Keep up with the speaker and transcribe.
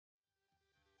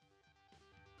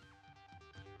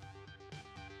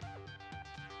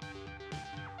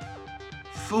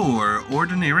Four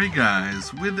ordinary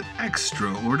guys with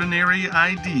extraordinary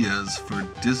ideas for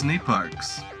Disney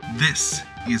parks. This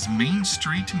is Main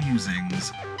Street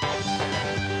Musings,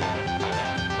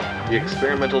 the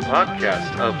experimental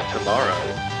podcast of tomorrow.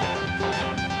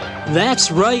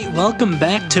 That's right. Welcome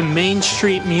back to Main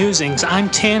Street Musings. I'm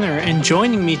Tanner, and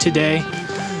joining me today,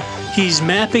 he's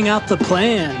mapping out the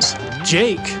plans,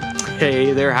 Jake.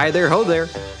 Hey there, hi there, ho there.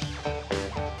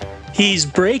 He's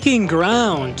breaking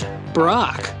ground,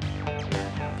 Brock.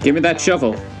 Give me that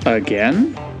shovel.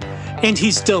 Again? And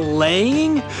he's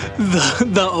delaying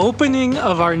the opening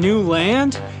of our new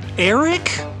land, Eric?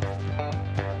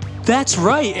 That's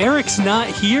right, Eric's not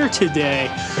here today.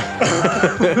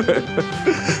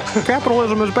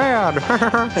 Capitalism is bad.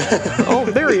 Oh,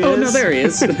 there he is. Oh, no, there he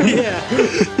is. Yeah.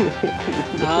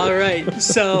 All right,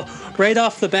 so right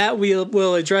off the bat,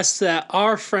 we'll address that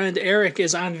our friend Eric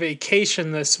is on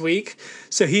vacation this week,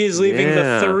 so he is leaving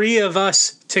the three of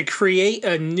us to create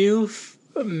a new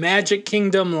Magic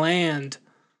Kingdom land.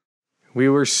 We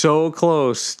were so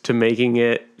close to making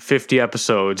it 50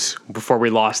 episodes before we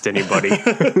lost anybody.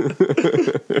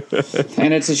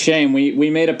 And it's a shame. We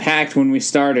made a pact when we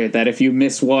started that if you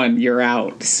miss one, you're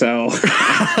out. So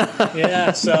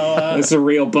Yeah, so it's a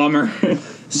real bummer.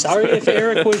 Sorry if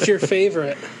Eric was your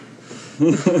favorite.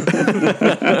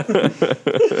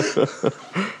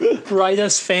 Write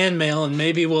us fan mail and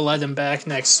maybe we'll let him back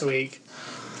next week.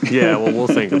 Yeah, well, we'll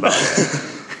think about it.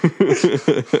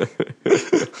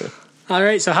 All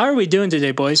right, so how are we doing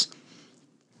today, boys?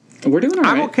 We're doing all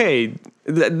right. I'm okay.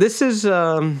 This is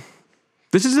a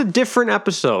different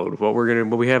episode. What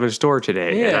we have in store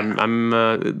today. Yeah.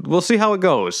 And we'll see how it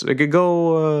goes. It could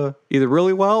go either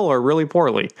really well or really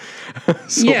poorly.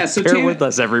 So bear with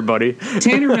us, everybody.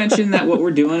 Tanner mentioned that what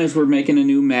we're doing is we're making a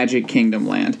new Magic Kingdom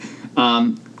land.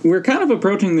 We're kind of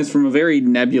approaching this from a very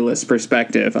nebulous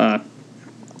perspective.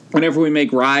 Whenever we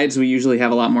make rides, we usually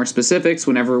have a lot more specifics.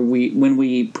 When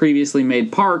we previously made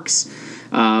parks,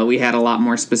 we had a lot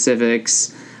more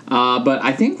specifics. But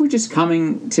I think we're just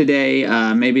coming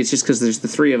today, maybe it's just because there's the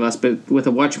three of us, but with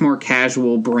a much more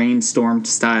casual, brainstormed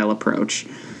style approach.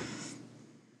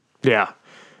 Yeah.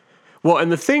 Well, and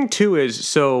the thing, too, is,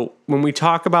 so when we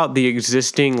talk about the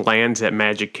existing lands at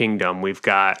Magic Kingdom, we've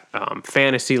got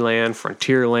Fantasyland,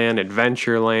 Frontierland,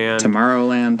 Adventureland.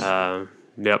 Tomorrowland.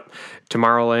 Yep.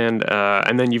 Tomorrowland.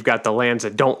 And then you've got the lands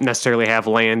that don't necessarily have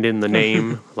land in the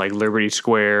name, like Liberty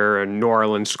Square and New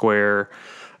Orleans Square.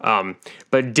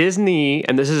 But Disney,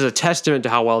 and this is a testament to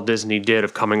how well Disney did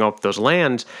of coming up with those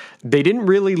lands, they didn't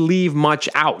really leave much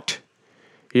out.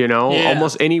 You know,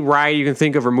 almost any ride you can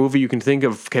think of or movie you can think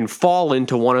of can fall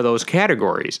into one of those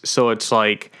categories. So it's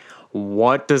like,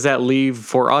 what does that leave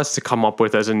for us to come up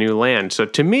with as a new land? So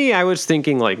to me, I was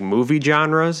thinking like movie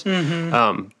genres.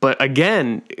 Mm-hmm. But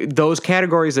again, those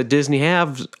categories that Disney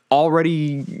have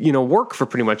already, work for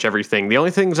pretty much everything. The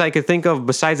only things I could think of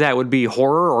besides that would be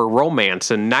horror or romance,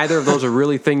 and neither of those are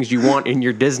really things you want in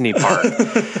your Disney park.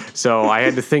 So I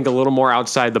had to think a little more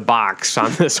outside the box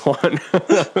on this one.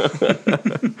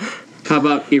 How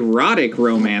about erotic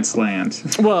romance land?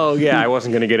 Well, yeah, I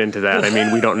wasn't going to get into that. I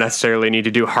mean, we don't necessarily need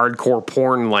to do hardcore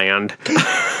porn land.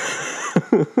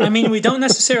 I mean, we don't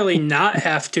necessarily not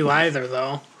have to either,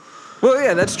 though. Well,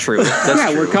 yeah, that's true.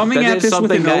 That's true. We're coming at this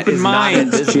with an open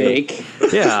mind, Jake.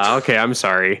 Yeah, okay, I'm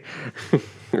sorry.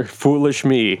 Foolish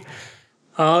me.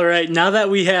 All right, now that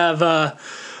we have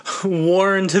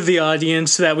warned the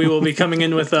audience that we will be coming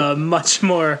in with a much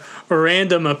more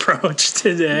random approach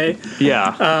today.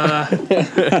 Yeah.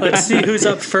 Let's see who's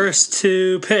up first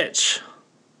to pitch.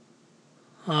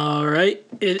 All right.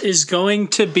 It is going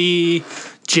to be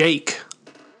Jake.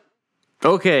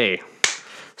 Okay.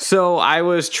 So I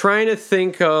was trying to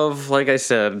think of, like I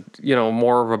said,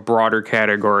 more of a broader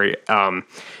category.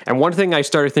 And one thing I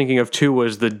started thinking of, too,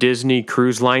 was the Disney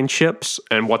Cruise Line ships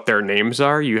and what their names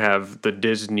are. You have the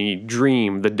Disney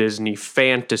Dream, the Disney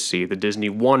Fantasy, the Disney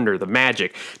Wonder, the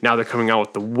Magic. Now they're coming out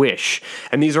with the Wish.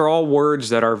 And these are all words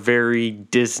that are very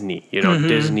Disney,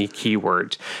 Disney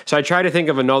keywords. So I tried to think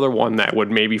of another one that would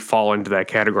maybe fall into that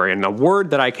category. And the word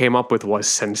that I came up with was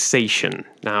sensation.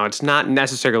 Now, it's not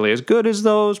necessarily as good as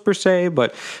those per se,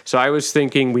 but so I was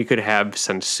thinking we could have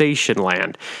Sensation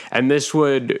Land, and this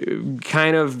would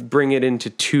kind of bring it into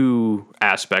two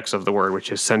aspects of the word,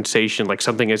 which is sensation, like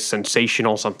something is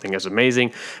sensational, something is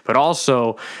amazing, but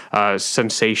also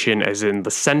sensation as in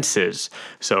the senses.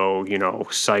 So,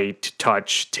 sight,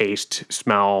 touch, taste,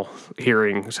 smell,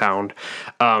 hearing, sound.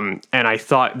 And I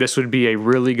thought this would be a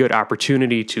really good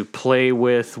opportunity to play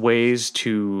with ways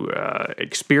to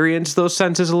experience those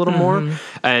senses a little more,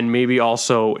 and maybe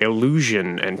also also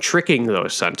illusion and tricking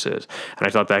those senses. And I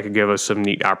thought that could give us some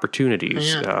neat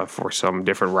opportunities for some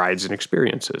different rides and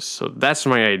experiences. So that's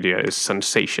my idea, is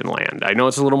Sensation Land. I know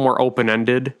it's a little more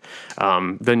open-ended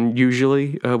than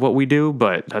usually what we do,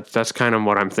 but that's kind of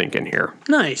what I'm thinking here.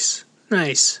 Nice.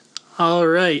 All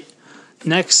right.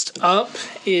 Next up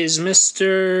is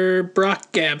Mr.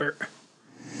 Brock Gabbert.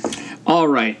 All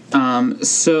right.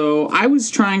 So I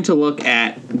was trying to look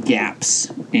at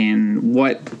gaps in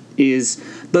what is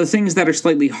the things that are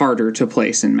slightly harder to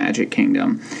place in Magic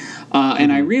Kingdom.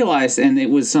 And I realized, and it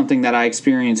was something that I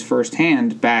experienced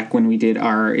firsthand back when we did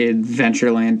our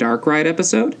Adventureland Dark Ride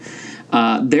episode,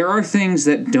 there are things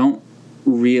that don't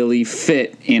really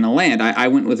fit in a land. I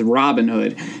went with Robin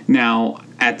Hood. Now,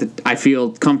 I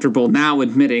feel comfortable now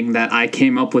admitting that I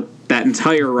came up with that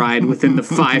entire ride within the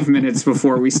 5 minutes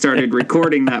before we started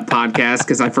recording that podcast,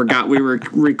 because I forgot we were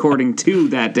recording 2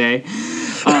 that day.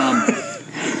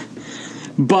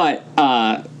 But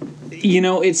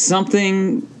it's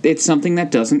something that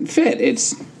doesn't fit.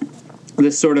 It's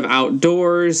this sort of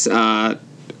outdoors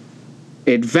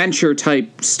adventure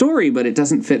type story, but it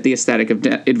doesn't fit the aesthetic of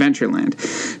Adventureland.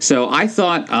 So I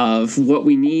thought of what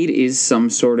we need is some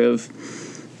sort of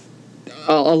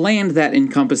a land that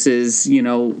encompasses,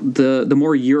 the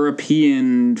more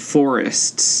European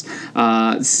forests,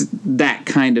 that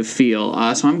kind of feel.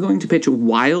 So I'm going to pitch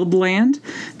Wildland.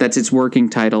 That's its working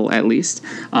title, at least.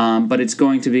 But it's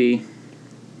going to be...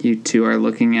 You two are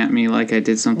looking at me like I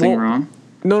did something wrong.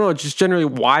 No, just generally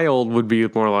wild would be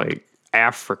more like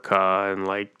Africa and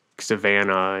like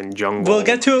savanna and jungle. We'll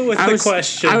get to it with the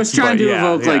question. I was trying to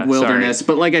evoke wilderness,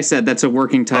 but like I said, that's a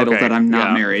working title that I'm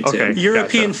not married to.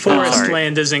 European forest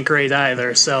land isn't great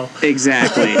either, so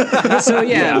exactly.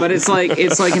 But it's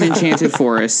like an enchanted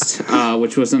forest,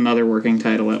 which was another working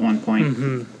title at one point,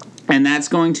 and that's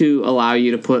going to allow you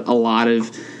to put a lot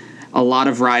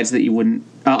of rides that you wouldn't.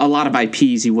 A lot of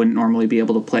IPs you wouldn't normally be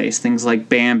able to place. Things like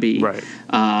Bambi,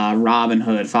 Robin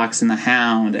Hood, Fox and the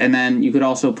Hound. And then you could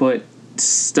also put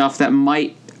stuff that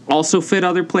might also fit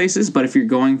other places, but if you're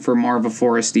going for more of a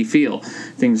foresty feel,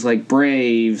 things like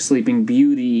Brave, Sleeping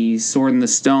Beauty, Sword in the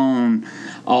Stone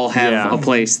all have a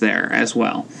place there as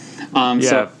well.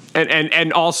 So,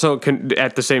 and also can,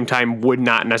 at the same time, would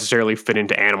not necessarily fit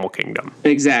into Animal Kingdom.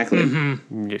 Exactly.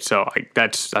 So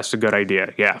that's a good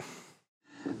idea,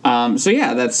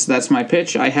 that's my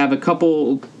pitch. I have a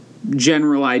couple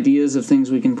general ideas of things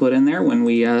we can put in there when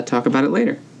we talk about it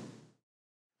later.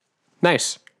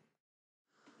 Nice.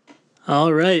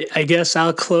 All right, I guess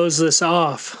I'll close this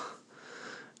off.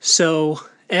 So,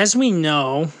 as we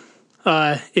know,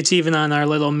 it's even on our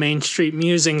little Main Street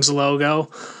Musings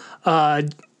logo,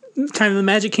 kind of the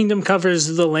Magic Kingdom covers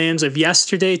the lands of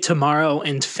yesterday, tomorrow,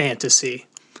 and fantasy.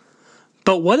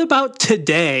 But what about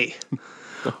today?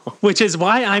 Which is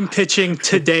why I'm pitching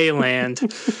Todayland,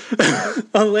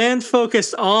 a land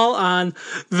focused all on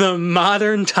the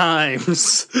modern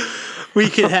times. We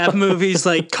could have movies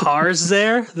like Cars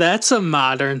there. That's a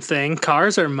modern thing.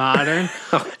 Cars are modern.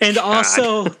 And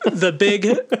also the big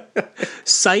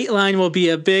sightline will be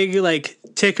a big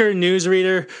ticker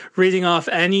newsreader reading off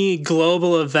any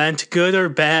global event, good or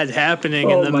bad, happening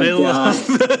in the middle of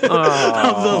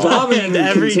the land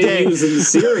every day. In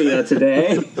Syria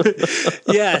today.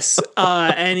 Yes.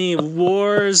 Any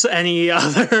wars, any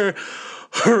other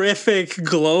horrific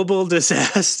global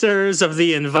disasters of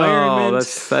the environment.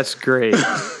 Oh, that's great.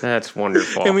 That's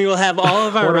wonderful. And we will have all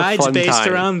of our rides based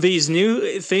around these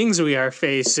new things we are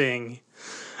facing.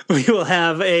 We will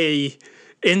have a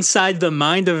Inside the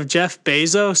Mind of Jeff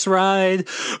Bezos ride.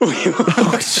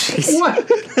 What?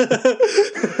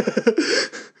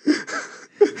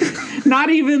 Not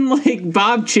even like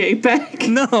Bob Chapek?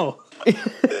 No.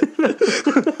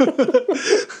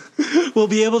 We'll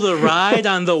be able to ride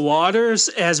on the waters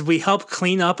as we help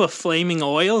clean up a flaming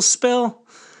oil spill.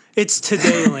 It's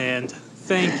Todayland.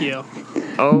 Thank you.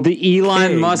 Oh, the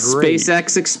Elon Musk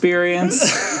SpaceX experience.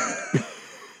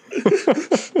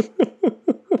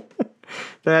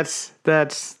 That's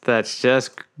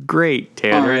just great,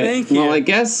 Tanner. All right. Thank you. Well, I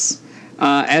guess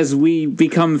as we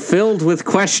become filled with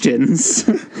questions,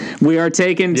 we are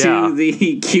taken to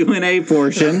the Q&A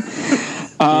portion.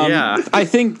 I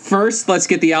think first, let's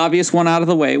get the obvious one out of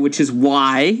the way, which is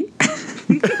why.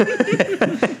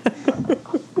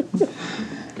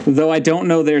 Though I don't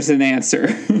know there's an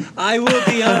answer. I will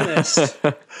be honest.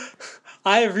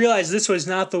 I have realized this was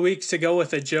not the week to go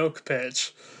with a joke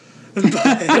pitch. But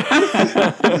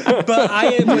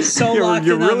I was so locked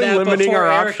in on that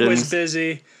before Eric was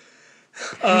busy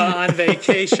on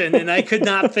vacation, and I could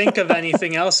not think of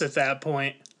anything else at that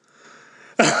point.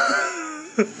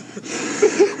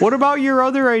 What about your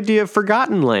other idea,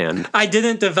 Forgotten Land? I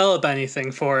didn't develop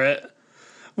anything for it,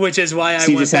 which is why I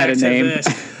So you went just had back a to name? this.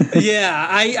 Yeah,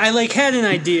 I like had an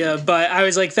idea, but I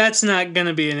was like, that's not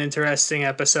gonna be an interesting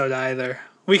episode either.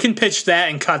 We can pitch that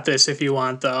and cut this if you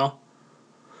want, though.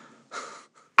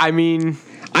 I mean,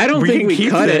 I don't We think can we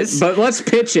keep cut this. it, but let's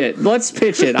pitch it.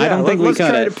 I don't think we let's cut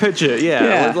try it. to pitch it. Yeah,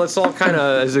 Yeah. Let's all kind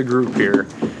of as a group here.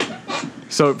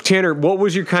 So, Tanner, what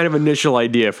was your kind of initial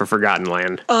idea for Forgotten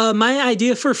Land? My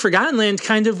idea for Forgotten Land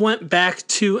kind of went back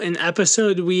to an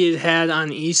episode we had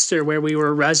on Easter where we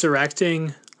were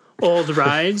resurrecting old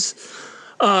rides.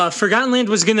 Forgotten Land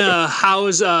was going to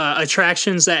house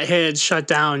attractions that had shut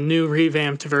down, new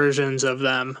revamped versions of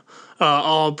them,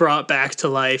 all brought back to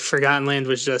life. Forgotten Land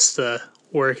was just the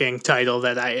working title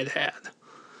that I had.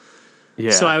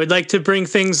 Yeah. So I would like to bring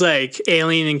things like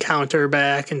Alien Encounter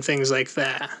back and things like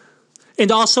that.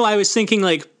 And also I was thinking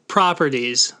like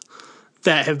properties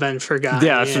that have been forgotten.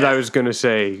 Yeah, that's what I was going to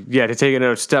say. Yeah, to take it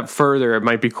a step further, it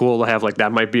might be cool to have, like,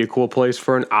 that might be a cool place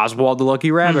for an Oswald the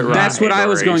Lucky Rabbit ride. That's what I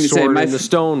was or a going to say. Sword My in the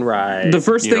Stone ride. The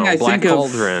first thing I Black think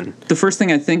Cauldron. of, the first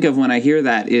thing I think of when I hear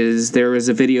that is there was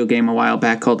a video game a while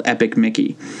back called Epic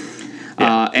Mickey.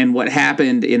 And what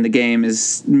happened in the game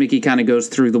is Mickey kind of goes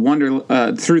through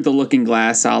through the Looking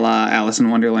Glass, a la Alice in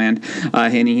Wonderland,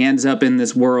 and he ends up in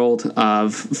this world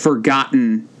of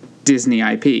forgotten Disney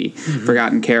IP,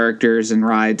 forgotten characters and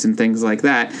rides and things like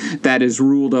that. That is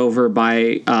ruled over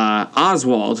by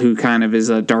Oswald, who kind of is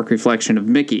a dark reflection of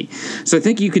Mickey. So I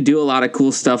think you could do a lot of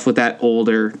cool stuff with that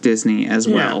older Disney as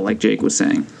well, like Jake was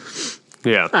saying.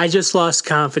 Yeah. I just lost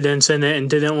confidence in it and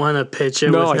didn't want to pitch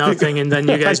it No, I with think- nothing, and then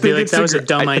you I guys be think like, it's "That a was a gr-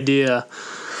 dumb I- idea."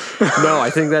 No,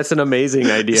 I think that's an amazing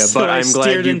idea, So but I I'm glad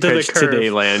steered you into the pitched curve. Today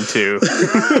Land too.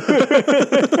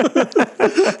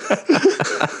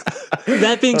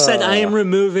 That being said, I am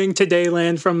removing Today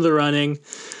Land from the running,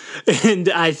 and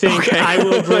I think I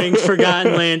will bring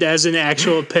Forgotten Land as an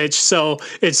actual pitch. So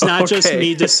it's not just Okay.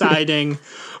 me deciding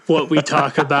what we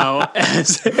talk about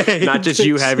as a Not just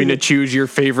you having to choose your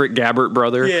favorite Gabbert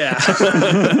brother. Yeah.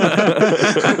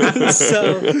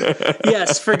 So,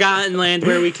 yes, Forgotten Land,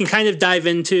 where we can kind of dive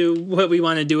into what we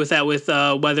want to do with that, with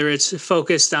whether it's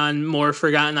focused on more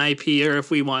forgotten IP or if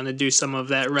we want to do some of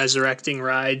that resurrecting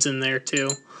rides in there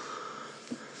too.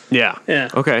 Yeah. Yeah.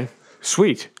 Okay.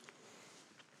 Sweet.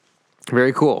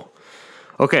 Very cool.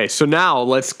 Okay, so now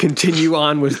let's continue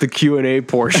on with the Q&A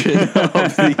portion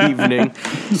of the evening.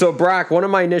 So, Brock, one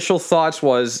of my initial thoughts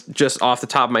was, just off the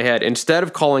top of my head, instead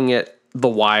of calling it the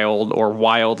Wild or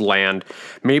Wild Land,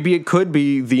 maybe it could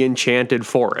be the Enchanted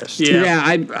Forest. Yeah.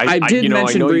 I did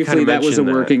mention know you briefly kinda that was a mentioned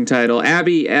that. working title.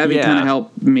 Abby kind Yeah. of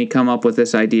helped me come up with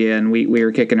this idea, and we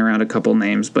were kicking around a couple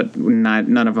names, but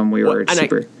none of them we were And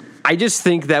super. I just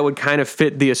think that would kind of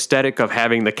fit the aesthetic of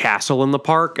having the castle in the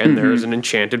park, and there's an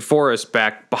enchanted forest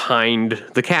back behind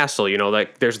the castle. You know,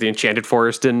 like there's the enchanted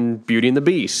forest in Beauty and the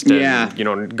Beast. And, Yeah. you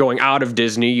know, going out of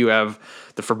Disney, you have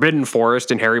the Forbidden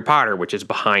Forest in Harry Potter, which is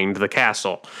behind the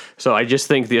castle. So I just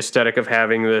think the aesthetic of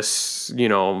having this, you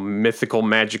know, mythical,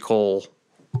 magical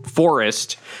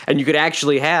forest, and you could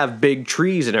actually have big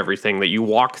trees and everything that you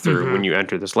walk through when you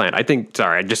enter this land. I think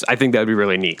that would be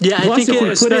really neat. Yeah, I Plus, think if it we put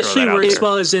it- especially throw that out works there.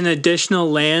 well as an additional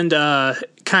land,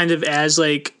 kind of as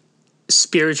like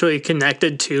spiritually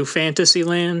connected to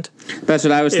Fantasyland. That's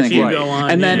what I was If thinking. you go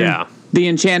on, And then yeah. the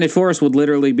Enchanted Forest would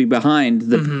literally be behind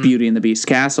the Beauty and the Beast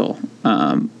castle,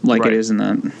 like Right. it is in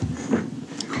the.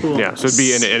 Cool. Yeah, so it'd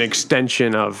be an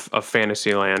extension of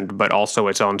Fantasyland, but also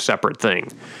its own separate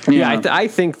thing. Yeah. Yeah, I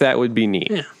think that would be neat.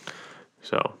 Yeah.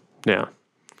 So, yeah.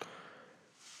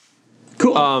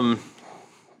 Cool.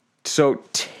 So,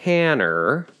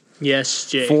 Tanner, Yes,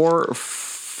 Jake. for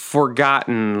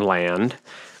Forgotten Land,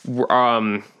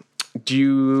 do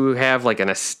you have like an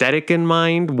aesthetic in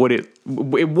mind? It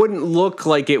wouldn't look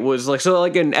like it was like, so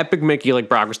like an Epic Mickey, like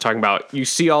Brock was talking about, you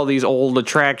see all these old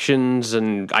attractions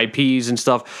and IPs and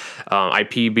stuff,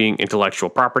 IP being intellectual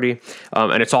property,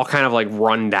 and it's all kind of like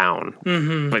run down.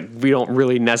 But we don't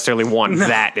really necessarily want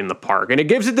that in the park. And it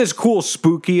gives it this cool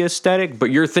spooky aesthetic,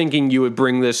 but you're thinking you would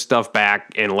bring this stuff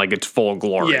back in like its full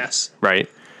glory. Yes. Right?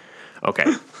 Okay.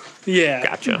 Yeah.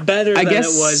 Gotcha. Better I than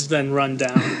guess- it was than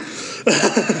Rundown.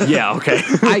 Yeah, okay.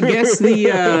 I guess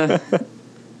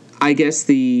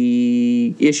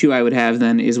the issue I would have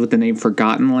then is with the name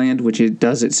Forgotten Land, which it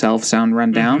does itself sound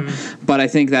run down. But I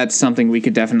think that's something we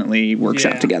could definitely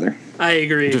workshop Yeah. together. I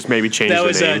agree. Just maybe change that the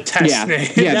was name. a test Yeah. name.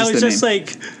 Yeah, that just was the just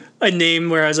like a name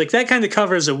where I was like, that kind of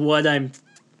covers what I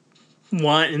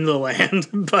want in the land,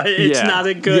 but it's Yeah. not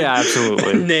a good Yeah,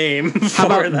 absolutely. name for How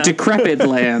about them. Decrepit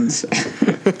Lands?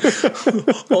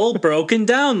 Old broken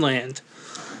down land.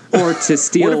 Or to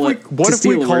steal what if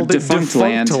we called it Defunct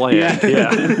Land? Yeah.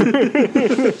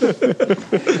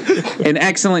 An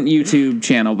excellent YouTube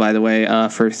channel, by the way,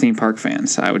 for theme park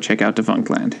fans. I would check out Defunct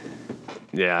Land.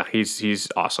 Yeah, he's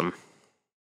awesome.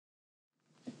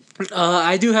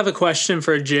 I do have a question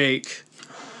for Jake.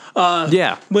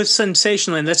 Yeah. With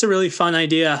Sensationland, that's a really fun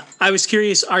idea. I was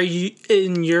curious, are you,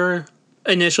 in your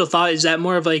initial thought, is that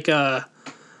more of like a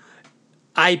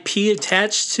IP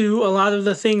attached to a lot of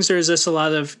the things, or is this a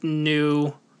lot of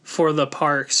new for the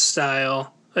park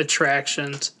style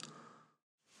attractions?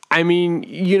 I mean,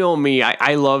 you know me,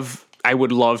 I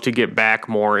would love to get back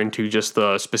more into just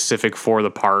the specific for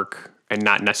the park and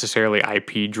not necessarily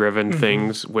IP driven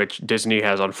things, which Disney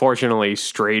has unfortunately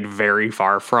strayed very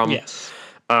far from. Yes.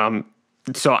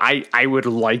 So I would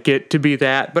like it to be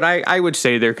that, but I would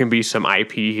say there can be some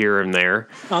IP here and there.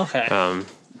 Okay.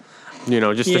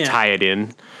 Just to tie it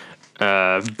in.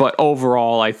 But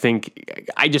overall, I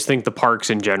just think the parks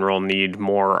in general need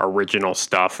more original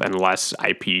stuff and less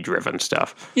IP driven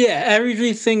stuff. Yeah,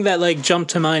 everything that like jumped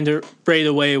to mind right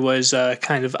away was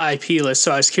kind of IP-less.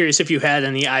 So I was curious if you had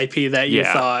any IP that you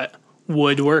thought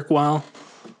would work well.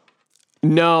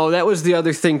 No, that was the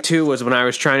other thing too, was when I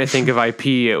was trying to think of IP,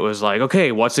 it was like,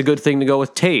 okay, what's a good thing to go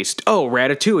with taste? Oh,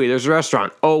 Ratatouille, there's a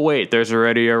restaurant. Oh, wait, there's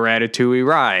already a Ratatouille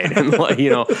ride. And,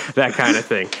 that kind of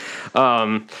thing.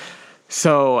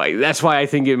 So that's why I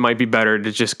think it might be better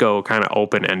to just go kind of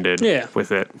open-ended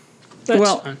with it.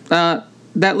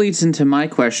 That leads into my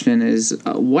question is,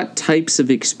 what types of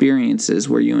experiences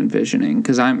were you envisioning?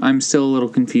 Because I'm still a little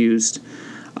confused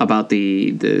about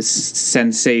the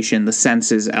sensation, the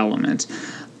senses element.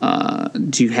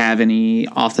 Do you have any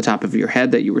off the top of your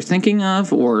head that you were thinking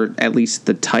of, or at least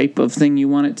the type of thing you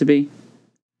want it to be?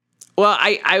 Well,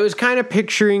 I was kind of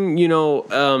picturing,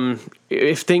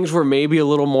 if things were maybe a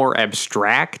little more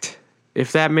abstract,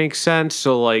 if that makes sense.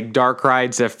 So like dark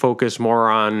rides that focus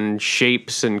more on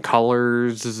shapes and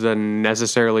colors than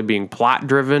necessarily being plot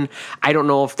driven. I don't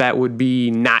know if that would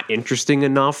be not interesting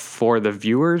enough for the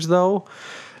viewers though.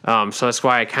 So that's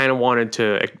why I kind of wanted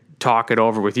to talk it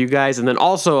over with you guys. And then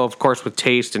also, of course, with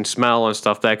taste and smell and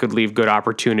stuff, that could leave good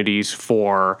opportunities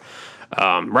for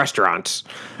restaurants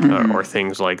or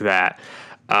things like that.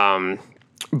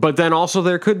 But then also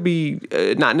there could be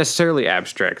not necessarily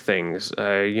abstract things.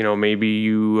 Maybe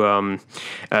you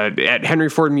at Henry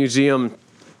Ford Museum,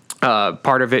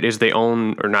 part of it is they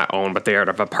own, or not own, but they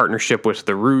have a partnership with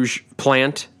the Rouge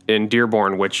plant in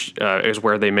Dearborn, which is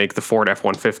where they make the Ford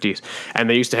F-150s. And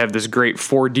they used to have this great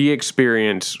 4D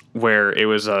experience where it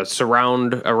was a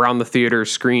surround around the theater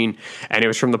screen, and it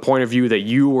was from the point of view that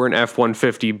you were an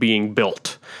F-150 being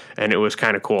built. And it was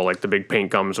kind of cool. Like the big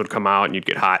paint gums would come out and you'd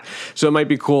get hot. So it might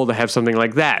be cool to have something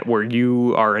like that where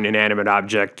you are an inanimate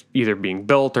object either being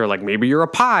built, or like maybe you're a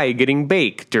pie getting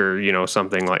baked, or,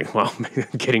 something like, well,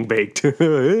 getting baked.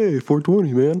 Hey,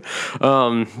 420, man.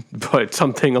 But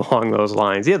something along those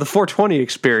lines. Yeah, the 420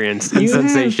 experience in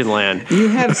Sensationland. You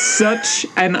have such,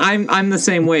 and I'm the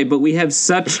same way, but we have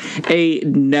such a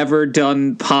never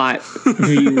done pot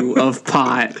view of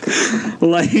pot.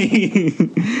 Like,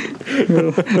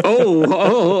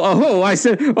 I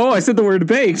said the word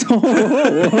baked.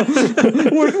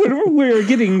 We're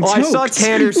getting choked. I saw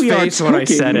Tanner's face when I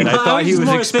said it. I thought he was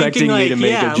expecting me to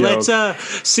make a joke.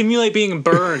 Let's simulate being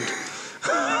burned.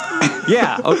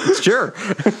 Yeah, sure.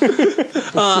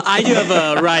 I do have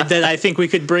a ride that I think we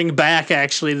could bring back,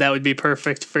 actually, that would be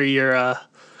perfect for your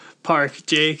park,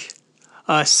 Jake.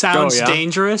 Sounds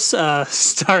Dangerous,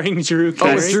 starring Drew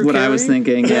Carey. That's what I was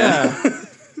thinking, yeah.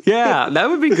 Yeah, that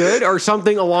would be good, or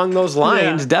something along those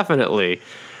lines, definitely.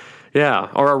 Yeah,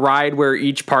 or a ride where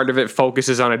each part of it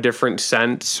focuses on a different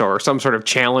sense, or some sort of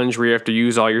challenge where you have to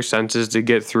use all your senses to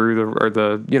get through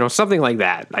something like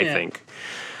that, I think.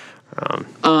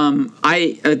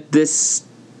 This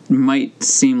might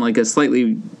seem like a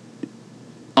slightly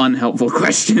unhelpful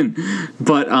question,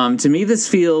 but to me this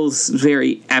feels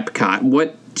very Epcot.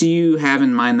 What do you have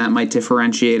in mind that might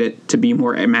differentiate it to be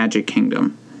more Magic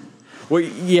Kingdom? Well,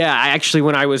 yeah, actually,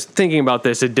 when I was thinking about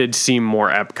this, it did seem more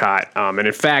Epcot. And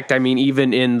in fact, I mean,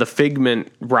 even in the Figment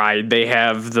ride, they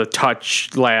have the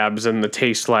touch labs and the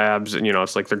taste labs, and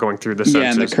it's like they're going through the senses.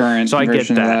 Yeah, and the current so I get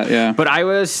version that. Of that, yeah. But I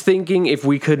was thinking if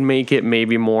we could make it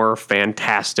maybe more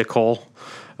fantastical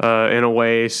in a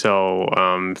way,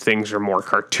 so things are more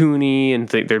cartoony, and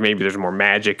there's more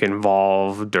magic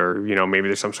involved, or maybe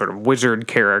there's some sort of wizard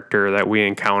character that we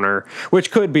encounter,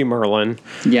 which could be Merlin.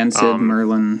 Yensid,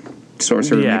 Merlin.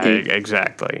 Sorcerer Mickey.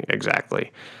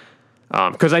 Exactly.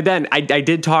 Because I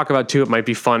did talk about too, it might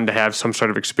be fun to have some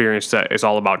sort of experience that is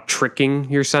all about tricking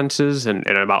your senses and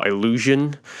about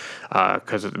illusion.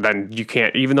 Because then you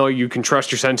can't, even though you can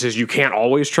trust your senses, you can't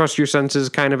always trust your senses,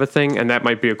 kind of a thing. And that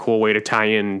might be a cool way to tie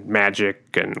in magic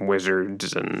and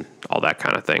wizards and all that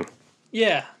kind of thing.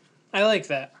 Yeah, I like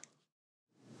that.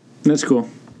 That's cool.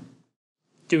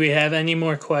 Do we have any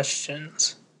more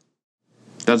questions?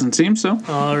 Doesn't seem so.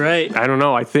 All right. I don't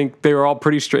know. I think they were all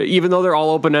pretty straight. Even though they're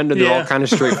all open-ended, they're all kind of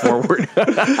straightforward.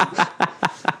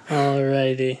 All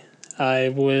righty. I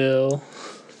will.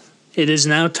 It is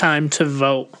now time to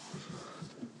vote.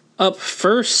 Up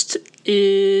first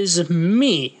is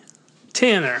me,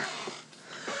 Tanner.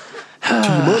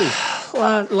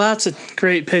 Lots of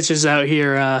great pitches out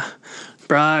here.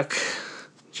 Brock,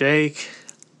 Jake,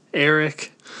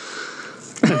 Eric.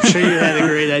 I'm sure you had a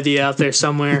great idea out there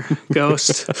somewhere,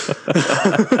 Ghost.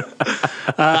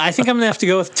 I think I'm going to have to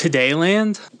go with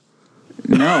Todayland.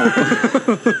 No.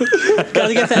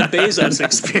 Gotta get that Bezos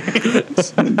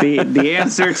experience. The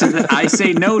answer to that, I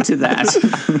say no to that.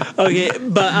 Okay,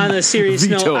 but on a serious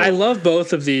Veto. note, I love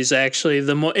both of these actually.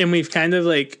 And we've kind of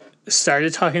like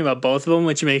started talking about both of them,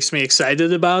 which makes me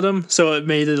excited about them. So it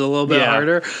made it a little bit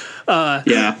harder.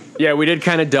 Yeah. Yeah, we did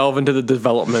kind of delve into the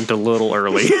development a little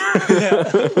early.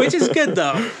 Which is good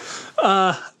though.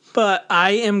 But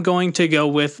I am going to go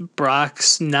with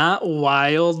Brock's not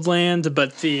Wildland,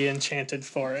 but the Enchanted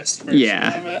Forest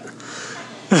version of it.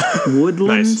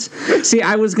 Woodland. Nice. See,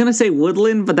 I was gonna say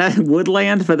woodland, but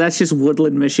that's just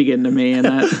Woodland, Michigan to me, and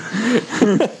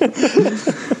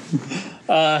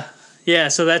that. Yeah,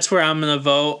 so that's where I'm gonna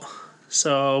vote.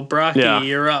 So Brocky,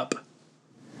 you're up.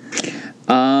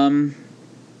 I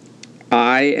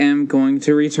am going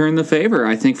to return the favor.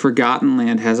 I think Forgotten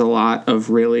Land has a lot of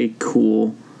really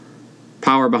cool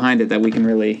power behind it that we can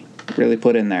really, really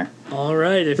put in there. All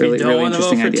right, if Really, you don't really want to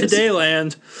vote for interesting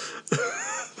Todayland,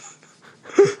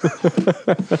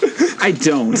 I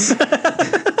don't.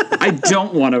 I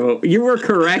don't want to vote. You were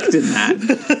correct in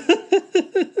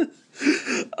that.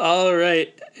 all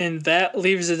right, and that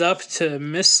leaves it up to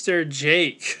Mr.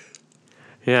 Jake.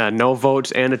 Yeah, no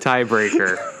votes and a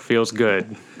tiebreaker. Feels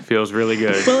good. Feels really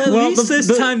good. Well, at least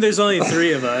this time there's only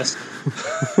three of us.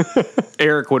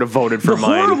 Eric would have voted for The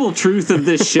mine. horrible truth of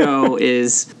this show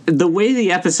is the way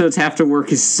the episodes have to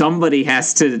work is somebody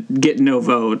has to get no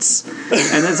votes.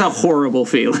 And that's a horrible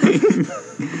feeling.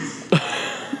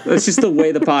 That's just the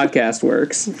way the podcast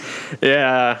works.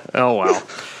 Yeah. Oh, well.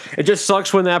 It just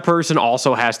sucks when that person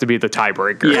also has to be the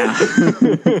tiebreaker. Yeah.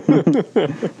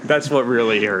 That's what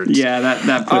really hurts. Yeah,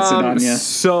 that puts it on you.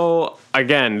 So,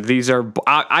 again, these are...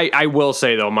 I will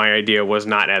say, though, my idea was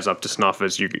not as up to snuff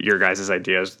as your guys'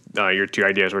 ideas. Your two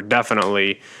ideas were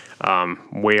definitely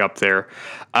way up there.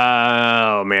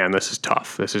 Oh, man, this is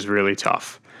tough. This is really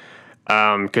tough.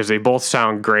 Because they both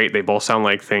sound great. They both sound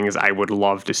like things I would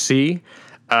love to see.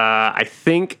 I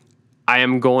think I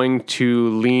am going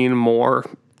to lean more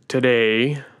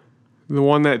today. The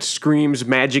one that screams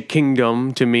Magic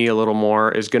Kingdom to me a little more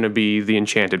is going to be the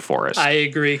Enchanted Forest. I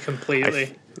agree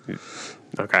completely.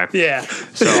 Okay. Yeah.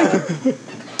 So,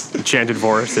 Enchanted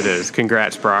Forest it is.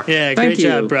 Congrats, Brock. Yeah, Thank great you.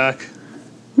 job, Brock.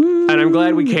 And I'm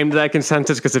glad we came to that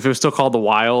consensus, because if it was still called The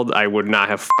Wild, I would not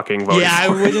have fucking voted Yeah, I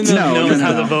for it. wouldn't have known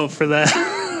how no. to vote for that.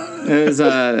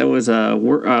 It was a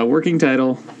working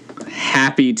title.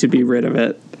 Happy to be rid of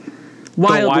it. The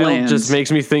Wild Lands. just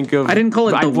makes me think of... I didn't call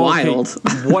it The Wild.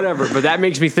 Whatever, but that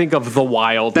makes me think of The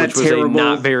Wild, That which was terrible- a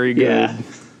not very good yeah.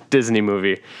 Disney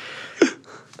movie.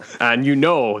 And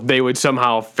they would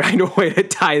somehow find a way to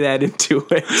tie that into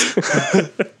it.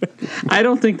 I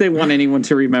don't think they want anyone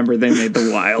to remember they made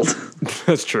The Wild.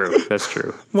 That's true. That's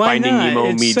true. Why Finding not? Nemo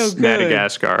It's meets so good.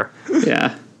 Madagascar.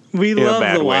 Yeah. We a love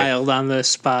bad the way. Wild on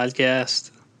this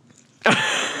podcast.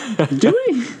 Do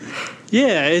we?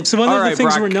 Yeah, it's one All of the right,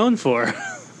 things Brock. we're known for.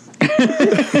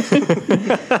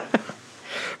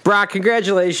 Brock,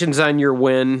 congratulations on your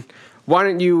win. Why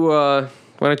don't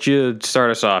you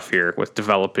start us off here with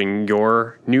developing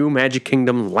your new Magic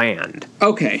Kingdom land?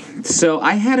 Okay, so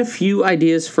I had a few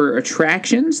ideas for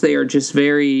attractions. They are just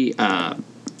very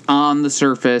on the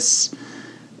surface,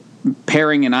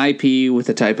 pairing an IP with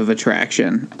a type of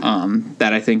attraction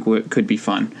that I think could be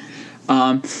fun.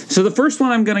 So the first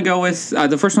one I'm going to go with,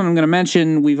 the first one I'm going to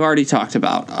mention, we've already talked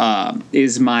about,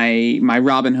 is my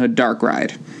Robin Hood dark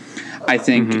ride. I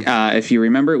think if you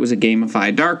remember, it was a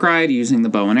gamified dark ride using the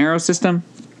bow and arrow system.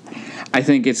 I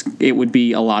think it would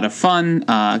be a lot of fun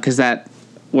because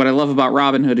what I love about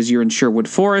Robin Hood is you're in Sherwood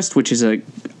Forest, which is a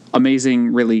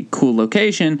amazing, really cool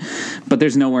location, but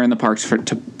there's nowhere in the parks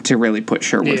to really put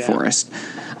Sherwood Forest.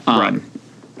 Right.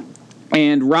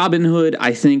 And Robin Hood,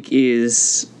 I think,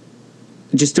 is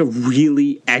just a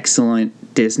really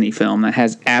excellent Disney film that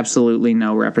has absolutely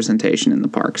no representation in the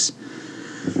parks.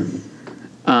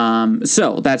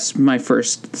 So that's my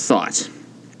first thought.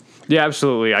 Yeah,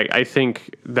 absolutely. I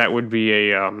think that would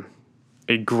be a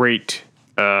great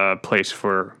place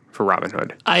for Robin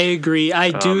Hood. I agree.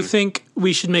 I do think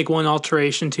we should make one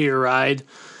alteration to your ride,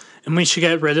 and we should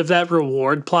get rid of that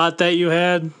reward plot that you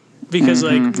had, because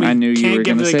we can't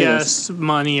give the guests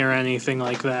money or anything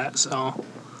like that. So,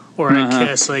 or a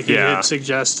kiss like you had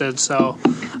suggested. So,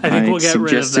 I think we'll get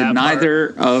rid of that.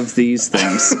 Neither of these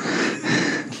things.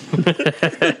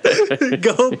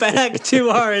 Go back to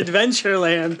our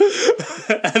Adventureland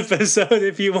episode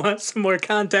if you want some more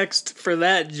context for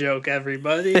that joke,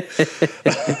 everybody.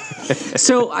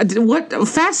 So what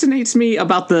fascinates me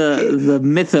about the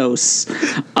mythos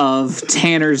of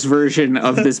Tanner's version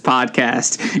of this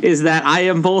podcast is that I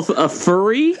am both a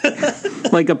furry,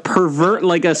 like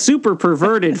a super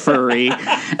perverted furry,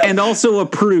 and also a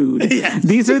prude. Yes.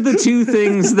 These are the two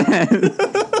things that...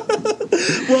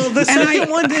 Well, the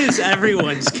second one is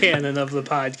everyone's canon of the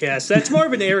podcast. That's more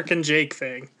of an Eric and Jake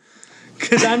thing.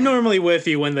 Because I'm normally with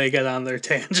you when they get on their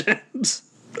tangents.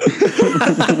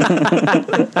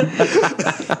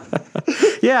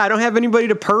 Yeah, I don't have anybody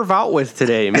to perv out with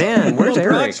today. Man, where's Eric?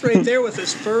 Brock's right there with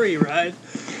his furry ride.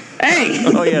 Hey!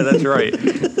 Oh, yeah, that's right.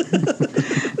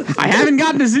 I haven't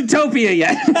gotten to Zootopia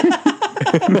yet.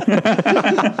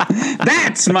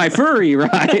 That's my furry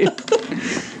ride.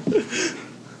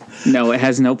 No, it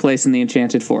has no place in the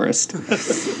Enchanted Forest. And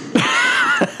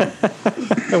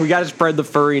we got to spread the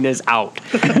furriness out.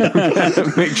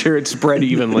 Make sure it's spread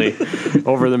evenly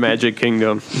over the Magic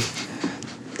Kingdom.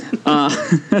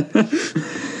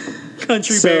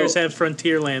 Country Bears have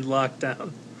Frontierland locked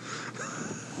down.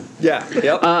 Yeah.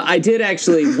 Yep. I did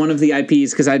actually, one of the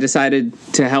IPs, because I decided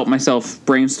to help myself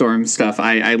brainstorm stuff,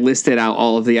 I listed out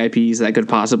all of the IPs that could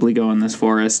possibly go in this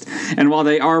forest. And while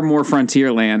they are more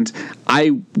Frontierland,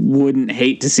 I wouldn't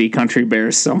hate to see Country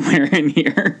Bears somewhere in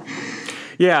here.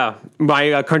 Yeah,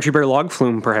 my Country Bear log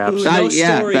flume, perhaps. Ooh, no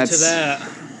story to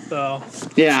that, though.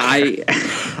 Yeah,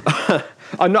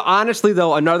 honestly,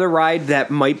 though, another ride that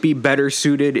might be better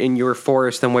suited in your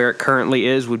forest than where it currently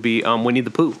is would be Winnie the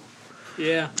Pooh.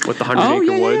 Yeah. With the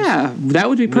 100-acre woods. Yeah, that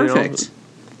would be perfect.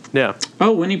 Yeah.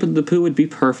 Oh, Winnie the Pooh would be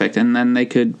perfect, and then they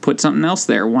could put something else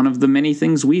there. One of the many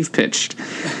things we've pitched,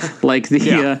 like they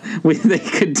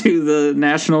could do the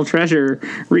National Treasure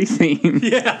retheme.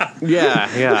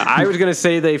 Yeah. I was gonna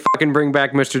say they fucking bring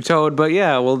back Mr. Toad, but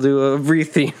yeah, we'll do a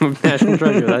retheme of National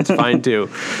Treasure. That's fine too.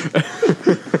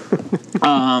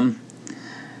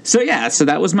 So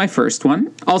that was my first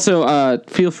one. Also,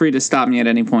 feel free to stop me at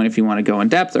any point if you want to go in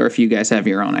depth or if you guys have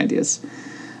your own ideas.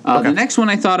 Okay. The next one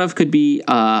I thought of could be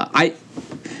I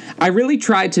really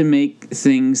tried to make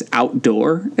things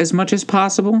outdoor as much as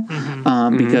possible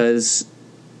because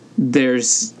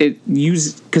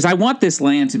because I want this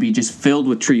land to be just filled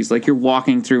with trees, like you're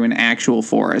walking through an actual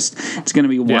forest. It's going to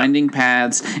be winding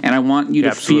paths, and I want you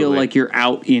to feel like you're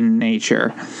out in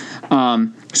nature.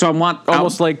 So I want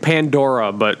almost like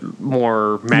Pandora, but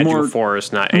more magical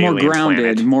forest, not alien, more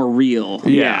grounded, planet. More real.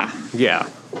 Yeah. Yeah,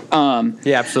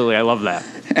 absolutely. I love that,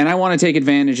 and I want to take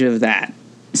advantage of that.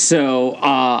 So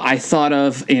I thought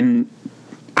of an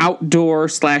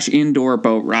outdoor/indoor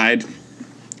boat ride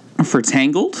for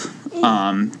Tangled.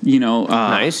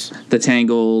 Nice. The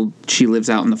Tangled, she lives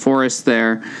out in the forest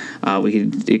there. We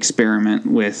could experiment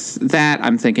with that.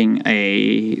 I'm thinking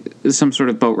some sort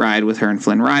of boat ride with her and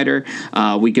Flynn Rider.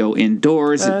 We go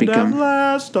indoors. And at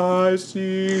last I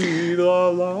see the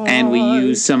light. And we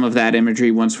use some of that imagery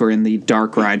once we're in the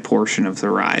dark ride portion of the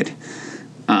ride.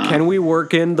 Can we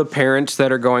work in the parents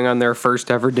that are going on their first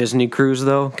ever Disney cruise,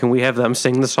 though? Can we have them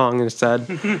sing the song instead?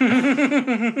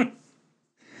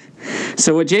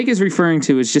 So what Jake is referring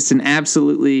to is just an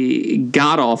absolutely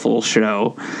god-awful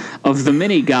show of the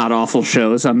many god-awful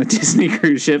shows on the Disney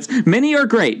cruise ships. Many are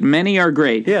great.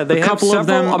 Yeah, they have couple of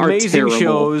them amazing are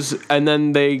shows, and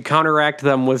then they counteract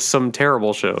them with some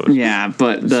terrible shows. Yeah,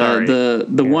 but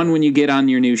the one when you get on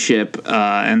your new ship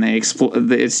and they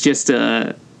it's just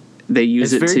they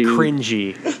use it's it very to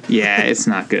cringy. Yeah, it's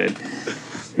not good.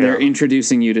 They're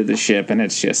introducing you to the ship, and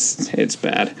it's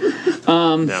bad.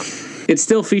 It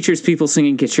still features people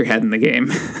singing "Get Your Head in the Game"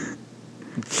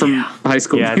 from High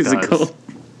School Musical.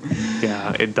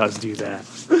 Yeah, it does do that.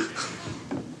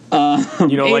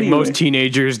 Like most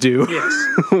teenagers do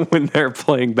when they're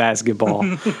playing basketball.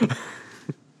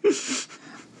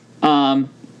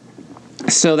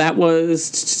 So that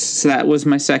was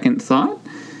my second thought.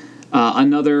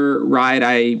 Another ride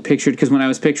I pictured, because when I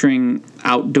was picturing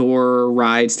outdoor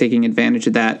rides taking advantage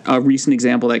of that, a recent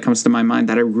example that comes to my mind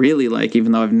that I really like,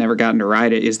 even though I've never gotten to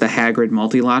ride it, is the Hagrid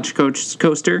multi-launch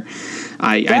coaster.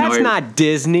 That's not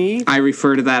Disney. I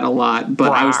refer to that a lot,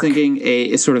 but I was Brock. thinking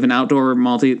a sort of an outdoor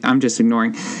multi-launch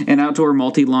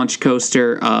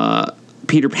coaster,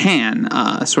 Peter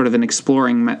Pan, sort of an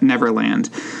exploring Neverland.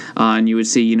 And you would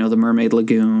see, the Mermaid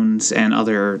Lagoons and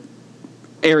other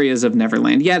areas of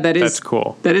Neverland. Yeah, that's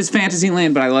cool. That is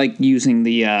Fantasyland, but I like using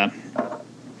the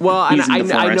Well, and using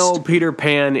the I know forest. Peter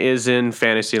Pan is in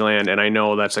Fantasyland, and I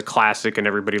know that's a classic and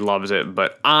everybody loves it,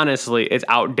 but honestly, it's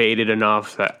outdated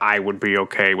enough that I would be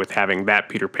okay with having that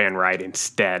Peter Pan ride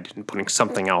instead and putting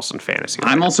something else in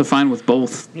Fantasyland. I'm also fine with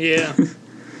both. Yeah.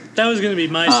 That was going to be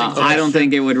my suggestion. I don't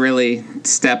think it would really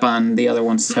step on the other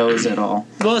one's toes at all.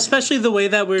 Well, especially the way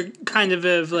that we're kind of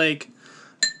have, like,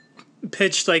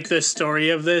 pitched, like, the story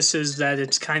of this is that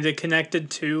it's kind of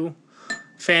connected to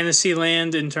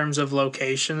Fantasyland in terms of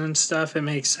location and stuff. It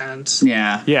makes sense.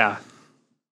 Yeah. Yeah.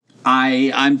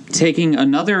 I'm taking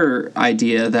another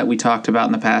idea that we talked about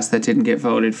in the past that didn't get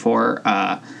voted for.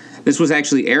 This was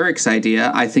actually Eric's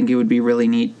idea. I think it would be really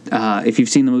neat. If you've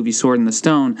seen the movie Sword in the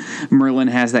Stone, Merlin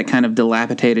has that kind of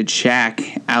dilapidated shack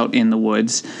out in the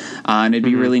woods. And it'd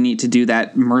be really neat to do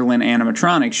that Merlin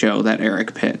animatronic show that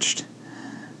Eric pitched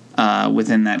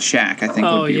within that shack. I think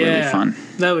would be really fun.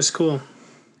 That was cool.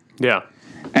 Yeah.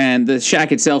 And the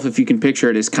shack itself, if you can picture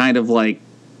it, is kind of like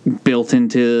built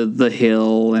into the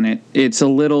hill, and it's a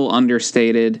little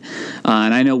understated.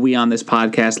 And I know we on this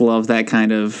podcast love that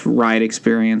kind of ride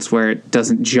experience where it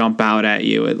doesn't jump out at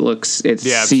you. It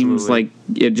seems like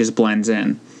it just blends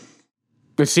in.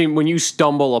 It seems when you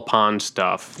stumble upon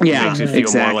stuff, it makes it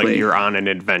feel more like you're on an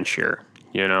adventure,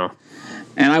 And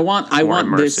I want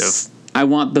immersive. I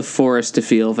want the forest to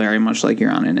feel very much like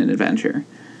you're on an adventure.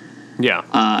 Yeah.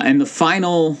 And the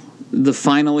final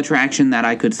attraction that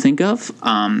I could think of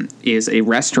is a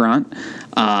restaurant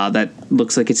that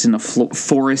looks like it's in a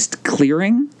forest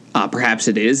clearing. Perhaps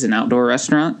it is an outdoor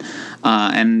restaurant.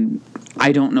 And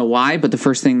I don't know why, but the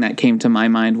first thing that came to my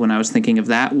mind when I was thinking of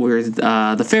that were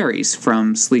the fairies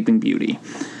from Sleeping Beauty.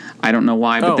 I don't know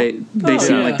why, but they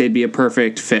seem like they'd be a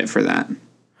perfect fit for that.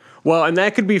 Well, and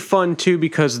that could be fun, too,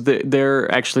 because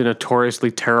they're actually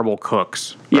notoriously terrible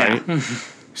cooks, right? Yeah.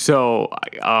 So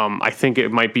I think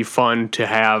it might be fun to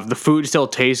have the food still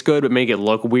taste good, but make it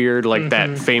look weird, like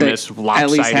that famous lopsided at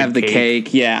least have the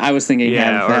cake. Yeah, I was thinking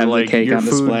have like the cake your on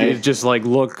food display. is just like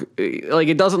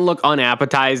it doesn't look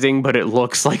unappetizing, but it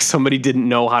looks like somebody didn't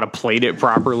know how to plate it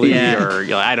properly,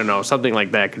 or I don't know, something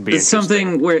like that could be It's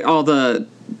something where all the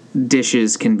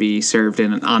dishes can be served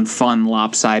on fun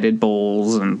lopsided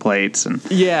bowls and plates and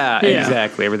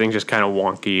exactly. Everything's just kind of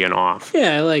wonky and off.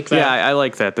 Yeah, I like that. Yeah, I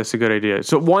like that. That's a good idea.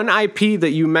 So one IP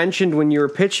that you mentioned when you were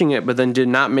pitching it, but then did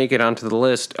not make it onto the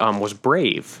list, was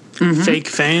Brave. Mm-hmm. Fake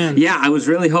fan. Yeah, I was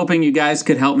really hoping you guys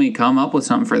could help me come up with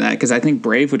something for that because I think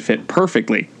Brave would fit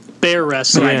perfectly. Bear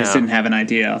wrestling. I just didn't have an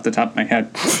idea off the top of my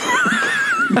head.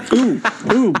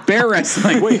 Ooh, bear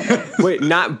wrestling. Wait,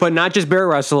 not just bear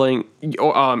wrestling.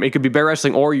 It could be bear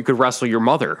wrestling, or you could wrestle your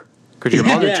mother because your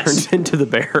mother turns into the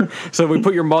bear. So we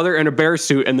put your mother in a bear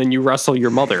suit, and then you wrestle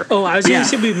your mother. Oh, I was going to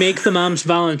say we make the moms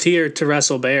volunteer to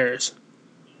wrestle bears.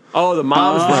 Oh, the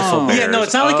moms wrestle bears. Yeah, no,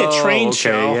 it's not like a train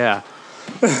show. Yeah.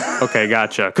 Okay,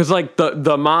 gotcha. Because like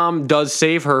the mom does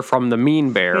save her from the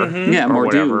mean bear, Yeah, or Mordu.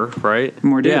 whatever, right?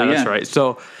 Mordu, yeah, that's yeah. right.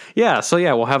 So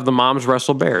we'll have the moms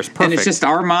wrestle bears. Perfect. And it's just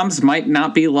our moms might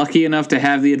not be lucky enough to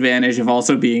have the advantage of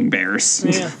also being bears.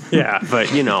 Yeah. Yeah, but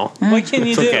What can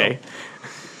you do? okay.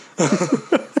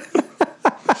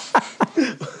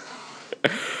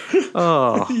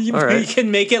 All right. You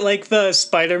can make it like the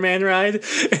Spider-Man ride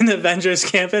in Avengers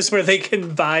Campus where they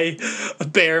can buy a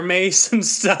bear mace and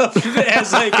stuff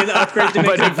as like an upgrade to make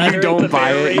But it if better you at don't the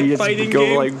buy bear it, you just fighting go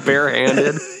game. like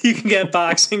barehanded. You can get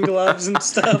boxing gloves and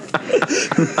stuff.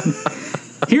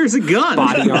 Here's a gun.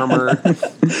 Body armor.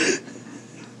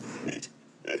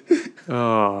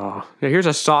 Oh, yeah, here's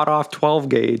a sawed-off 12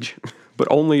 gauge, but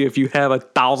only if you have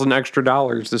 $1,000 extra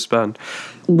to spend.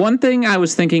 One thing I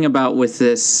was thinking about with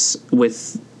this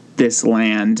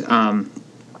land, and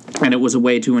it was a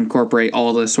way to incorporate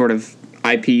all the sort of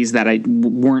IPs that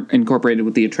weren't incorporated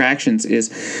with the attractions,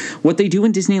 is what they do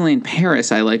in Disneyland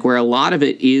Paris. I like where a lot of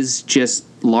it is just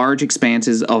large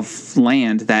expanses of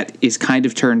land that is kind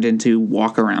of turned into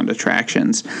walk-around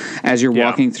attractions. As you're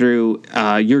walking through,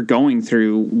 you're going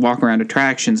through walk-around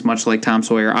attractions, much like Tom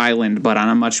Sawyer Island, but on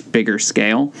a much bigger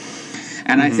scale.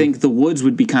 And I think the woods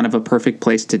would be kind of a perfect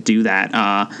place to do that.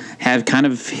 Have kind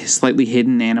of slightly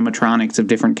hidden animatronics of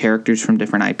different characters from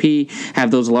different IP.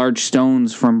 Have those large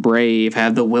stones from Brave.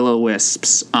 Have the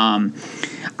will-o-wisps.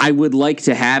 I would like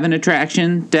to have an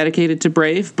attraction dedicated to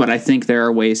Brave, but I think there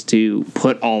are ways to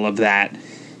put all of that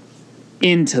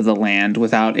into the land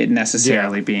without it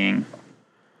necessarily being...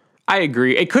 I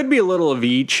agree. It could be a little of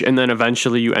each, and then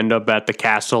eventually you end up at the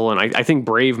castle, and I think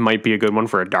Brave might be a good one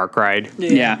for a dark ride.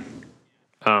 Yeah.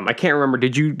 I can't remember.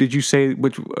 Did you say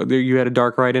which you had a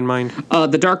dark ride in mind?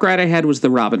 The dark ride I had was the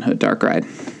Robin Hood dark ride.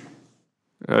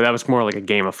 That was more like a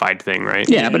gamified thing, right?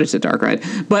 Yeah, but it's a dark ride.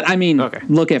 But I mean,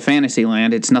 look at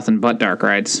Fantasyland. It's nothing but dark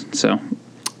rides. So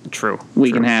True.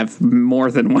 We can have more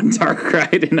than one dark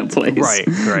ride in a place.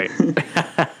 Right.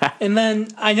 And then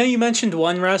I know you mentioned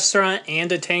one restaurant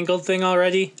and a Tangled thing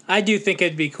already. I do think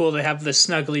it'd be cool to have the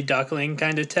Snuggly Duckling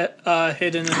kind of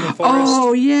hidden in the forest.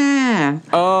 Oh, yeah.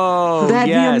 Oh, That'd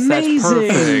be yes, amazing.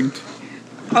 that's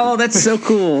perfect. Oh, that's so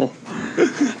cool. I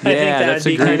think that'd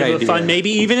be kind of fun. Maybe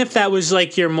even if that was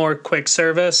like your more quick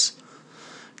service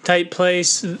type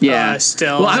place. Yeah.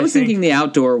 Still. Well, I was thinking the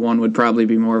outdoor one would probably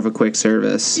be more of a quick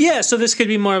service. Yeah, so this could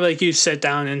be more like you sit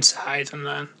down inside and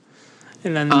then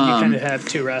you kind of have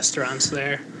two restaurants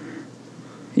there.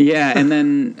 Yeah, and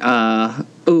then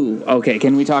okay,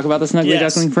 can we talk about the Snuggly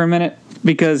Duckling for a minute?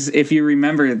 Because if you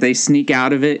remember, they sneak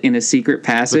out of it in a secret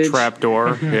passage. The trap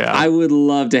door. Yeah. I would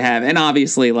love to have, and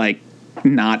obviously, like,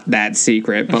 not that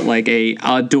secret, but like a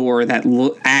door that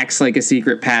acts like a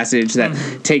secret passage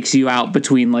that takes you out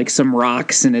between like some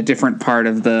rocks in a different part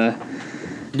of the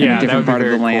different part of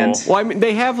the land. Cool. Well, I mean,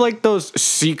 they have like those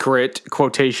secret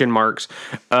quotation marks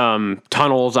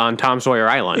tunnels on Tom Sawyer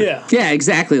Island. Yeah,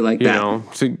 exactly like that. You know,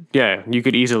 so yeah, you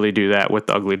could easily do that with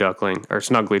the Ugly Duckling or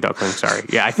Snuggly Duckling. Sorry,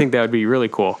 yeah, I think that would be really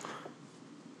cool.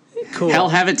 Cool. Hell,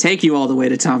 have it take you all the way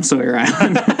to Tom Sawyer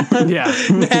Island. Yeah,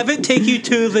 have it take you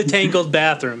to the Tangled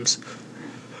bathrooms.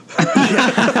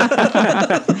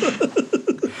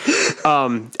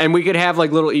 And we could have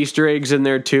like little Easter eggs in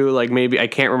there too. Like maybe I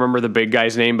can't remember the big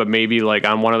guy's name, but maybe like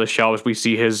on one of the shelves we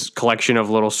see his collection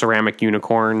of little ceramic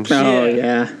unicorns. Oh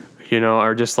yeah, you know,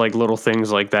 or just like little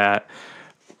things like that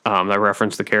that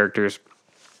reference the characters.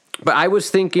 But I was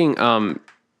thinking,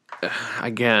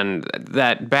 again,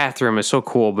 that bathroom is so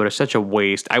cool, but it's such a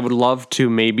waste. I would love to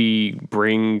maybe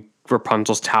bring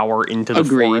Rapunzel's tower into the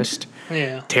forest.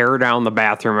 Yeah. Tear down the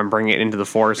bathroom and bring it into the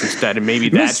forest instead, and maybe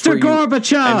that's where Mr.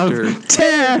 Gorbachev,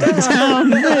 tear down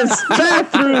this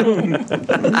bathroom.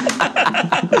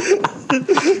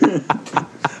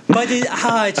 But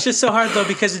it's just so hard though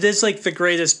because it is like the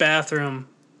greatest bathroom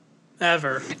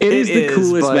ever. It is the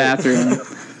coolest bathroom.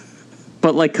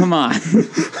 But like, come on.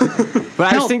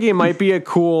 But I was thinking it might be a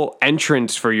cool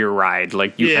entrance for your ride.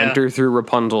 Like you enter through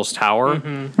Rapunzel's tower,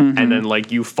 and then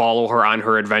like you follow her on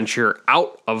her adventure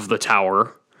out of the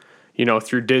tower. You know,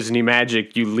 through Disney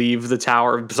magic, you leave the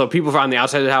tower. So people on the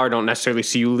outside of the tower don't necessarily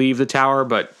see you leave the tower,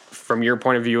 but from your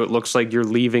point of view, it looks like you're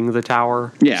leaving the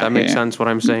tower. Yeah, Does that make sense? What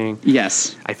I'm saying?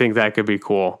 Yes, I think that could be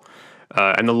cool.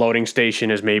 And the loading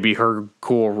station is maybe her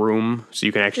cool room, so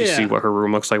you can actually see what her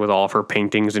room looks like with all of her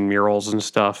paintings and murals and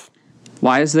stuff.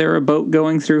 Why is there a boat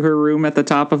going through her room at the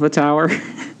top of a tower?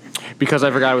 Because I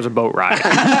forgot it was a boat ride.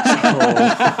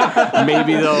 So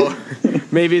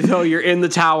maybe though you're in the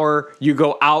tower, you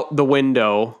go out the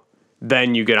window,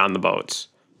 then you get on the boats.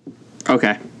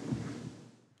 Okay.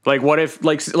 Like what if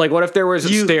there was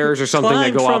stairs or something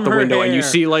that go out the window and you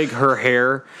see like her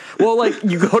hair? Well, like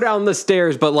you go down the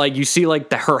stairs, but like you see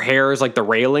like her hair is like the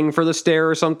railing for the stair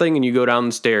or something, and you go down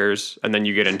the stairs and then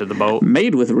you get into the boat.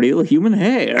 Made with real human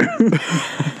hair.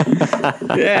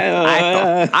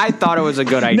 Yeah, I thought it was a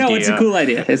good idea. No, it's a cool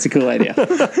idea. It's a cool idea.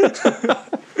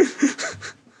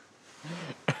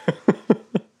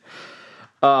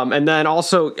 And then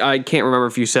also, I can't remember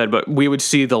if you said, but we would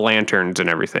see the lanterns and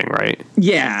everything, right?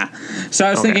 Yeah. So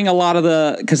I was thinking a lot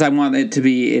of because I want it to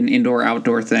be an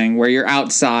indoor-outdoor thing where you're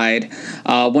outside.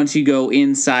 Once you go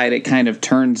inside, it kind of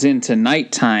turns into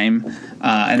nighttime,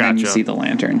 and then you see the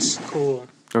lanterns. Cool.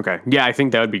 Okay. Yeah, I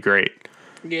think that would be great.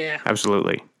 Yeah.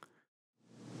 Absolutely.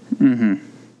 Mm-hmm.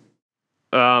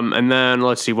 And then,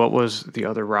 let's see, what was the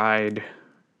other ride?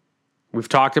 We've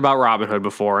talked about Robin Hood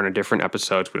before in a different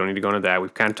episodes. We don't need to go into that.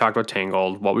 We've kind of talked about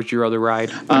Tangled. What was your other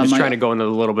ride? I'm just trying to go into a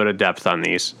little bit of depth on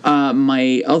these.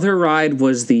 My other ride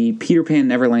was the Peter Pan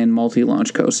Neverland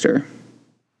multi-launch coaster.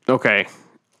 Okay.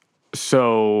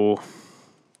 So,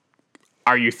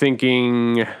 are you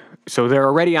thinking... So, they're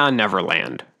already on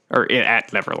Neverland. Or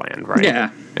at Neverland, right?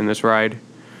 Yeah. In this ride?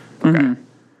 Okay. Mm-hmm.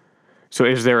 So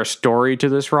is there a story to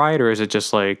this ride, or is it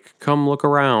just like, come look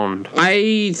around?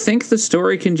 I think the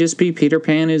story can just be Peter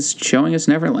Pan is showing us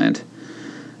Neverland.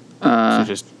 So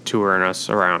just touring us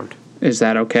around. Is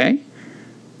that okay?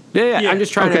 Yeah. I'm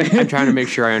just trying okay. to. I'm trying to make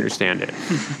sure I understand it.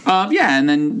 Yeah, and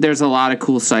then there's a lot of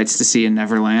cool sights to see in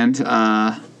Neverland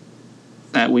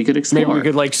that we could explore. Maybe we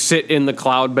could like sit in the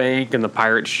cloud bank and the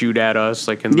pirates shoot at us,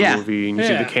 like in the movie, and you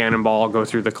see the cannonball go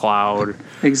through the cloud.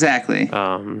 Exactly.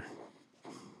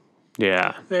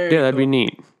 Yeah, Very that'd be cool.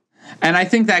 neat. And I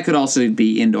think that could also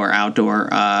be indoor-outdoor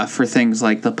for things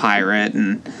like the pirate,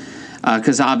 and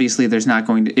because obviously there's not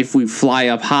going to. If we fly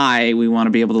up high, we want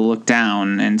to be able to look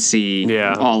down and see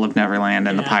all of Neverland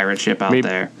and the pirate ship out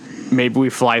there. Maybe we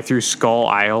fly through Skull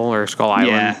Isle or Skull Island.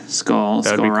 Yeah, Skull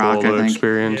That'd be Rock. cool I to think.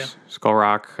 experience. Yeah. Skull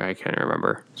Rock, I can't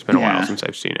remember. It's been a while since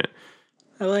I've seen it.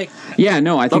 I like. Yeah,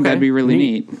 no, I think Okay, that'd be really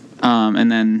neat.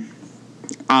 And then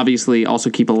obviously also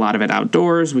keep a lot of it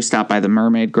outdoors. We stop by the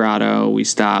Mermaid Grotto. We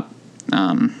stop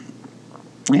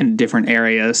in different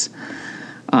areas.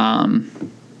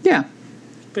 Yeah.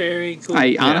 Very cool.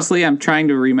 Honestly, I'm trying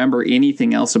to remember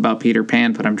anything else about Peter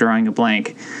Pan, but I'm drawing a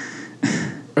blank.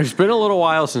 It's been a little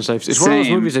while since it's one of those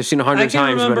Same. movies I've seen 100 I can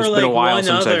times, but remember, it's been a like, while one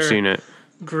since I've other- seen it.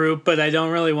 Group, but I don't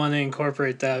really want to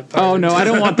incorporate that part. Oh, no, I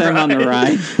don't want them on the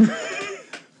ride.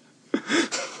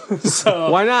 So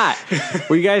Why not?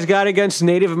 What you guys got against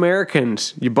Native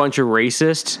Americans? You bunch of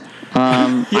racists.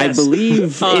 I Yes. believe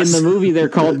in Us. the movie they're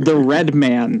called the Red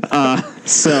Man.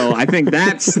 So I think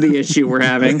that's the issue we're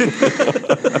having.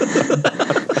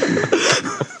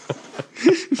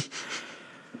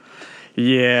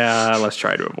 Yeah, let's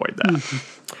try to avoid that.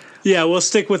 yeah, we'll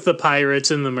stick with the pirates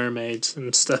and the mermaids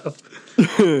and stuff.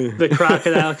 The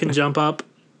crocodile can jump up,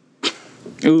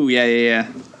 Ooh, yeah.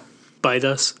 bite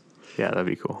us. Yeah, that'd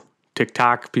be cool.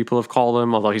 TikTok, people have called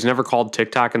him, although he's never called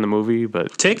TikTok in the movie. But all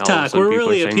of a TikTok, sudden we're people are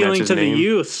really saying that's appealing his to the name.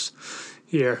 youths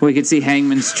here. We could see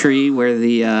Hangman's Tree where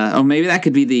the... maybe that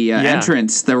could be the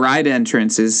entrance. The ride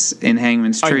entrance is in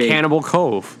Hangman's Oh, Tree. Cannibal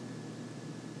Cove.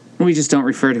 We just don't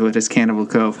refer to it as Cannibal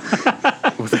Cove.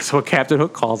 Well, that's what Captain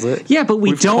Hook calls it. Yeah, but we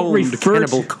We've don't combed refer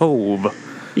Cannibal to... Cove.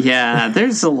 Yeah,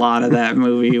 there's a lot of that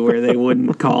movie where they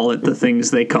wouldn't call it the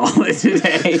things they call it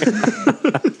today.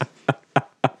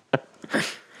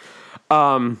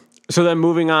 So then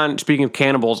moving on, speaking of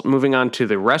cannibals, moving on to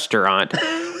the restaurant.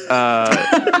 Oh,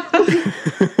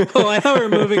 I thought we were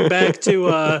moving back to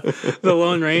the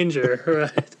Lone Ranger,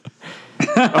 right?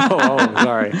 Oh,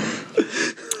 sorry.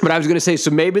 But I was going to say,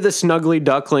 so maybe the Snuggly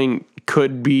Duckling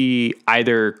could be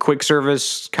either quick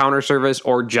service, counter service,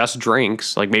 or just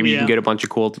drinks. Like maybe you can get a bunch of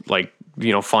cool, like,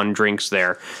 fun drinks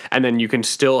there. And then you can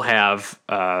still have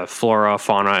Flora,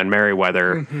 Fauna, and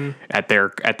Merryweather at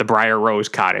the Briar Rose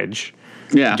Cottage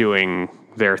doing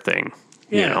their thing.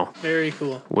 Yeah, very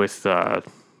cool. With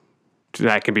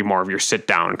that can be more of your sit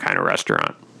down kind of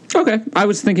restaurant. Okay, I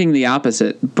was thinking the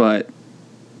opposite, but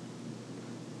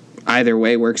either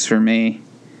way works for me.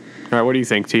 All right, what do you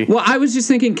think, T? Well, I was just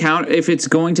thinking if it's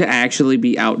going to actually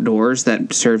be outdoors,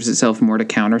 that serves itself more to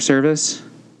counter service.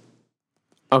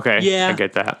 Okay, Yeah. I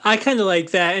get that. I kind of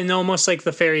like that, and almost like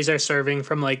the fairies are serving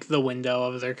from like the window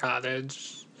of their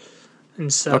cottage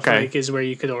and stuff. Okay. Like is where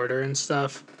you could order and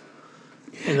stuff.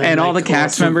 Then, And all the like,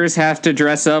 cast members have to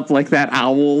dress up like that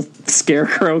owl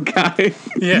scarecrow guy.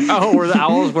 Yeah. Oh, where the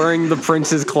owl's wearing the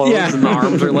prince's clothes and the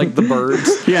arms are like the birds.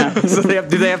 Yeah. So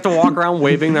do they have to walk around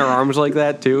waving their arms like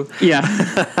that too? Yeah.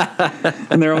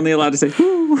 And they're only allowed to say,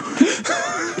 "Woo."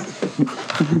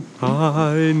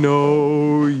 I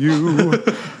know you.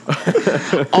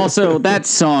 Also, that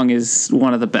song is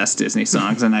one of the best Disney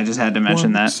songs, and I just had to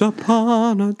mention that. Once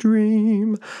upon a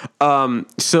dream.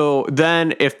 So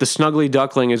then if the Snuggly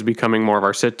Duckling is becoming more of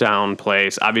our sit down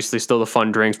place, obviously still the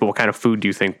fun drinks, but what kind of food do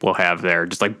you think we'll have there?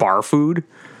 Just like bar food?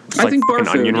 Just I like think bar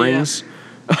fucking food, onion yeah. rings?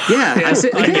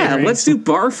 Yeah, let's do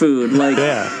bar food, like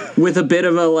with a bit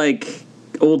of a like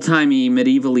old timey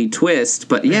medievally twist.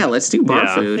 But yeah, let's do bar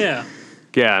Yeah. food. Yeah.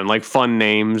 Yeah, and like fun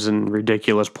names and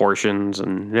ridiculous portions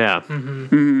and yeah.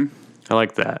 I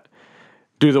like that.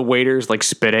 Do the waiters like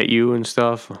spit at you and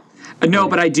stuff? No,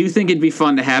 but I do think it'd be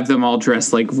fun to have them all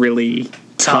dressed like really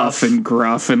tough and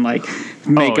gruff and like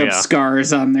makeup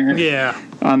scars on their Yeah.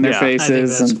 on their Yeah. I think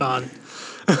faces. that's And, fun.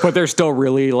 But they're still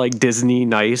really like Disney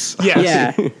nice. Yes.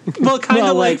 yeah, Well, kind of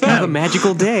Well, like like, Have a them.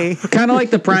 magical day. kind of like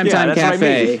the Primetime that's what I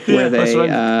Cafe mean. where That's they.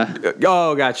 what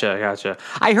Oh, gotcha.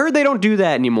 I heard they don't do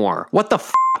that anymore. What the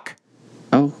fuck?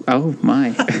 Oh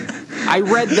my! I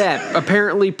read that.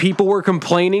 Apparently people were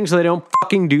complaining, so they don't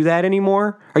fucking do that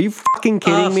anymore. Are you fucking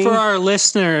kidding me? For our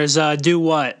listeners, do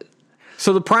what?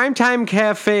 So the Primetime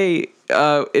Cafe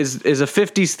is a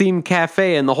 50s themed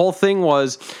cafe, and the whole thing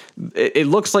was it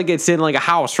looks like it's in like a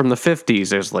house from the 50s.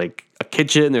 There's like a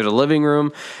kitchen, there's a living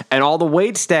room, and all the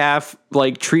wait staff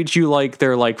like treat you like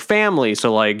they're like family.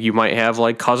 So like you might have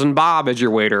like cousin Bob as your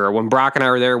waiter, or when Brock and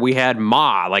I were there, we had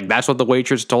Ma. Like that's what the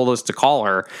waitress told us to call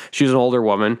her. She was an older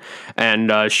woman,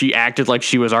 and she acted like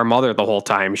she was our mother the whole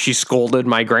time. She scolded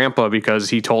my grandpa because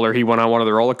he told her he went on one of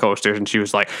the roller coasters, and she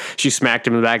was like, she smacked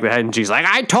him in the back of the head, and she's like,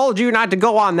 "I told you not to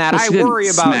go on that. Well, I worry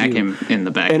about smack you." him in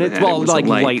the back. And of the it's head. It was like a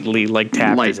lightly, like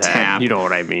tap light his head. tap. You know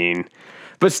what I mean?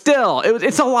 But still,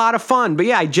 it's a lot of fun. But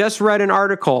yeah, I just read an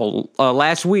article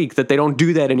last week that they don't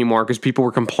do that anymore because people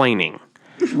were complaining.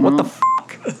 What the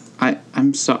fuck?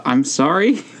 I'm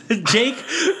sorry. Jake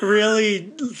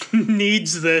really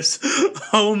needs this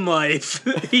home life.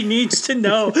 He needs to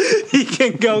know he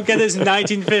can go get his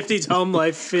 1950s home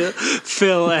life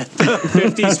fill at the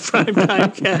 50s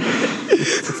primetime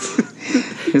cafe.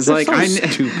 It's like so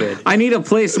stupid. I need a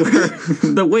place where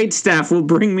the wait staff will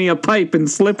bring me a pipe and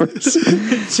slippers.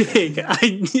 Jake,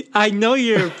 I know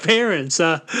your parents.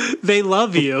 They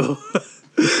love you.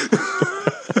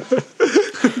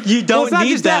 You don't It's not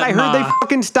need just that. I heard Ma. they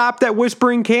fucking stopped at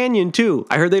Whispering Canyon too.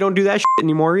 I heard they don't do that shit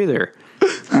anymore either.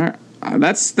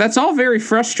 That's all very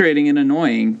frustrating and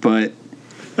annoying, but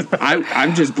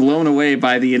I'm just blown away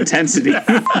by the intensity. It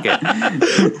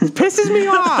pisses me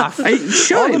off.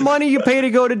 All the money you pay to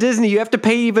go to Disney, you have to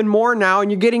pay even more now,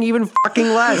 and you're getting even fucking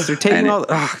less. They're taking all.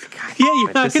 Oh, God, Yeah,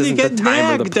 you're not this going to isn't get the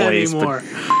time or the nagged place, anymore.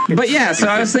 But yeah, so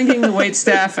I was thinking the wait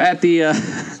staff at the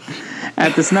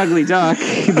Snuggly Duck,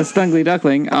 the Snuggly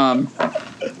Duckling.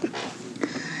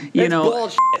 You know,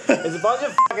 bullshit. It's a bunch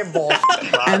of fucking bullshit.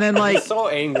 Bob. and then like I'm so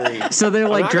angry. so they're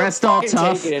like not gonna dressed all fucking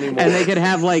tough, take it and anymore. they could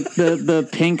have like the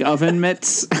pink oven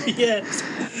mitts. Yes.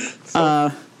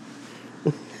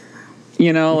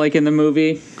 Yeah, Like in the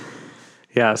movie.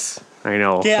 Yes, I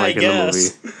know. I like in the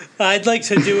guess. movie. I'd like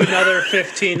to do another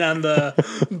 15 on the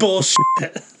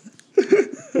bullshit.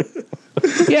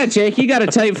 Yeah, Jake, you got a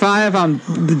type 5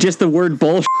 on just the word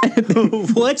bullshit.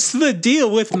 What's the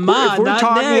deal with Ma If we're not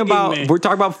talking nagging about me? we're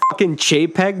talking about fucking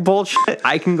JPEG bullshit,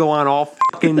 I can go on all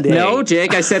fucking day. No,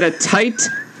 Jake, I said a tight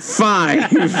 5.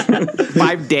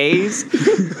 5 days.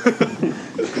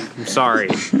 I'm sorry.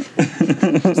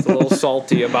 Just a little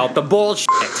salty about the bullshit.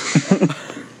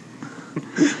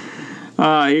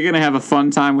 You're gonna have a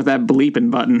fun time with that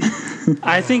bleeping button.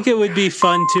 I think it would be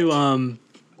fun to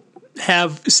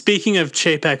have, speaking of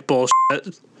Chapek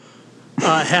bullshit,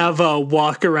 have a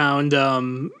walk around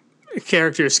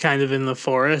characters kind of in the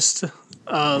forest.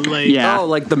 Yeah. Oh,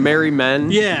 like the Merry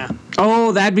Men? Yeah.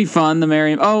 Oh, that'd be fun. The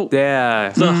merry. Oh, Yeah.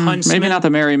 The huntsman. maybe not the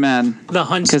merry men, The because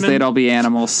huntsman. they'd all be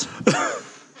animals.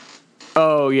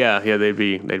 Oh, yeah. Yeah, they'd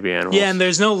be animals. Yeah, and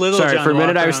there's no Little Sorry, John for a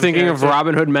minute walk I was around thinking of character.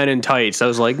 Robin Hood Men in Tights. I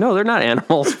was like, no, they're not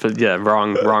animals. But yeah,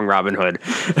 wrong Robin Hood.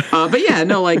 But yeah,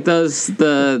 no, like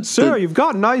Sarah, you've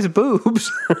got nice boobs.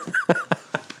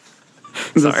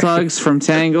 the thugs from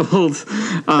Tangled.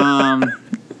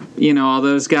 All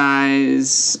those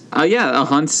guys.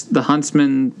 The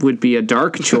huntsman would be a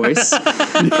dark choice. Is he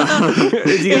And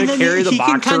going to then carry the he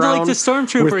box can kind of around like the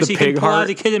stormtroopers. with the He can pig pull out heart?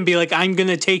 a kid and be like, "I'm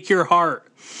gonna take your heart,"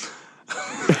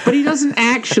 But he doesn't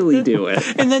actually do it.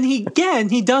 and then he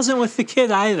doesn't with the kid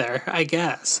either. I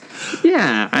guess.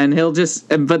 Yeah, and he'll just.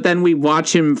 But then we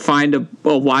watch him find a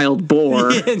wild boar.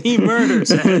 And he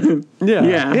murders it.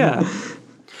 Yeah.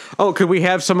 Oh, could we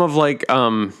have some of like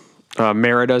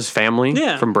Merida's family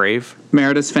from Brave?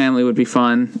 Merida's family would be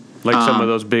fun. Like some of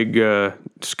those big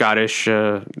Scottish,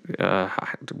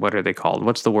 what are they called?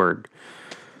 What's the word?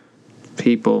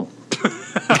 People.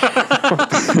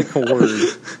 A word.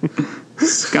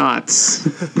 Scots.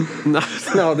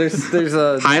 No, there's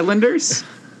a Highlanders?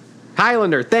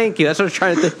 Highlander. Thank you. That's what I was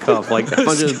trying to think of. Like a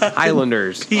bunch of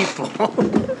Highlanders. People.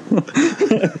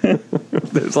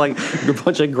 There's like a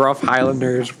bunch of gruff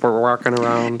Highlanders for walking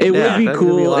around. It would be that'd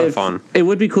cool Be a lot of if fun. it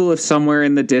would be cool if somewhere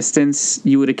in the distance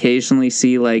you would occasionally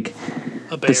see like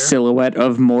A bear. the silhouette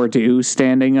of Mordu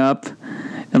standing up,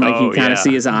 and like you kind of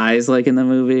see his eyes like in the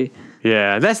movie.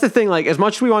 Yeah, that's the thing. Like, as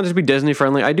much as we want it to be Disney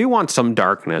friendly, I do want some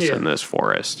darkness in this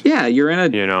forest. Yeah, you're in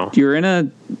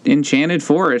a enchanted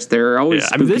forest. There are always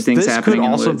spooky things this happening. could in the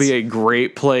also woods. be a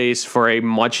great place for a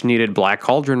much needed Black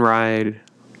Cauldron ride.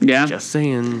 Yeah, Just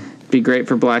saying. be great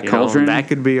for Black You know, Cauldron. that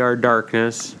could be our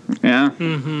darkness. Yeah.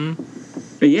 Mm-hmm.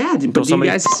 Yeah, Until but do you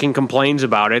somebody guys? fucking complains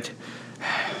about it.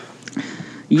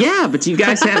 Yeah, but do you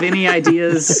guys have any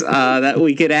ideas that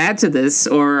we could add to this,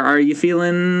 or are you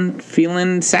feeling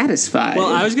satisfied? Well,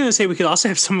 I was gonna say we could also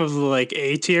have some of the like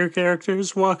A tier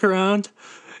characters walk around.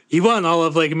 You want all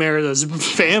of like Merida's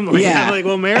family? Yeah. I'm like,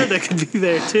 well, Merida could be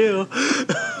there too.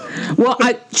 Well,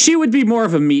 she would be more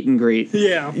of a meet and greet.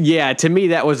 Yeah. Yeah, to me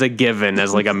that was a given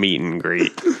as like a meet and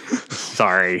greet.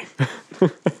 Sorry.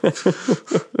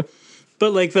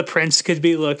 But like the prince could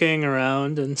be looking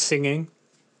around and singing.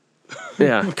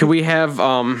 Yeah. Could we have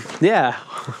Robin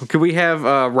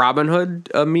Hood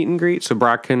meet and greet so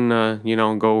Brock can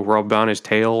go rub on his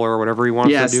tail or whatever he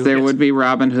wants to do? Yes, there would be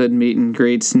Robin Hood meet and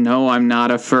greets. No, I'm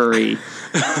not a furry.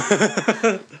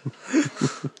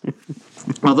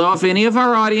 Although if any of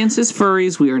our audience is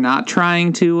furries, we are not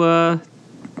trying to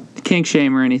kink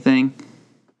shame or anything.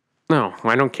 No,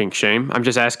 I don't kink shame. I'm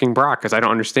just asking Brock because I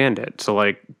don't understand it. So,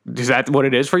 like, is that what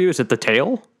it is for you? Is it the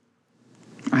tail?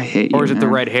 I hate you. Or is it the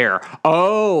man. red hair?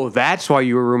 Oh, that's why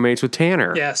you were roommates with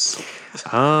Tanner. Yes.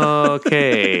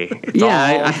 Okay. It's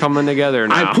all coming together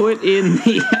now. I put in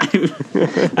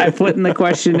the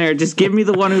questionnaire. Just give me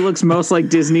the one who looks most like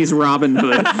Disney's Robin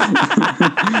Hood.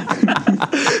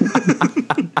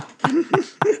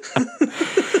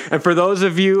 And for those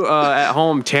of you at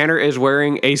home, Tanner is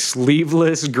wearing a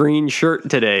sleeveless green shirt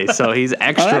today, so he's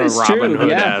extra Robin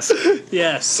Hood-esque.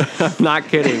 Yes. I'm not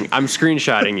kidding. I'm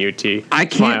screenshotting you, T. I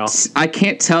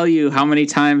can't tell you how many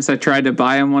times I tried to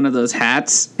buy him one of those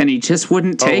hats, and he just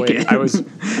wouldn't take it.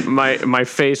 My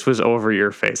face was over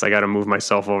your face. I got to move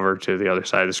myself over to the other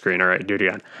side of the screen. All right, do it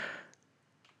again.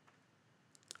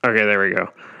 Okay, there we go.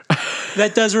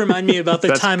 That does remind me about the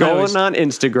time I was on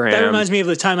Instagram. That reminds me of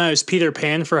the time I was Peter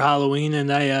Pan for Halloween,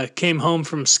 and I came home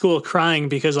from school crying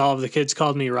because all of the kids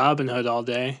called me Robin Hood all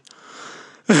day.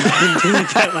 I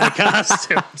didn't get my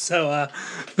costume, so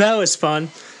that was fun.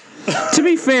 To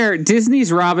be fair,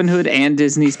 Disney's Robin Hood and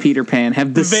Disney's Peter Pan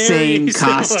have the same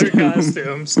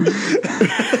costumes.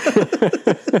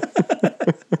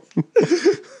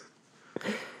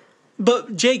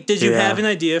 But Jake, did you have an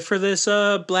idea for this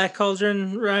Black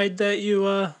Cauldron ride that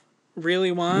you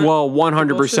really want? Well,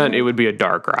 100% it would be a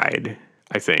dark ride,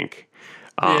 I think.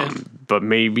 But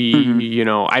maybe,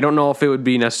 I don't know if it would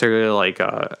be necessarily like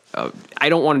I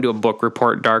don't want to do a book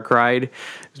report dark ride.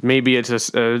 Maybe it's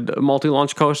a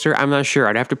multi-launch coaster. I'm not sure.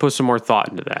 I'd have to put some more thought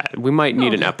into that. We might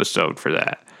need an episode for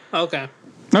that. Okay.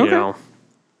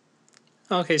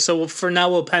 Okay, so for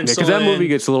now we'll pencil because that movie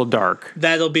gets a little dark.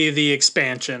 That'll be the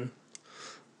expansion.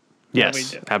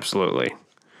 Yes, absolutely.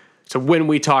 So when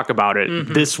we talk about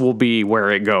it, this will be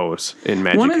where it goes in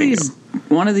Magic Kingdom.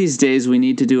 One of these days, we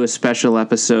need to do a special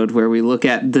episode where we look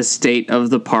at the state of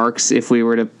the parks if we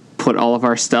were to put all of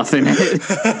our stuff in it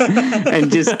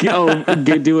and just do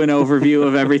an overview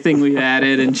of everything we've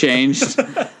added and changed.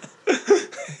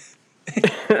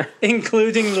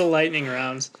 Including the lightning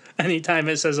rounds. Anytime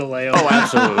it says a layover. Oh,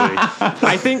 absolutely.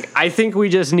 I think we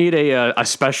just need a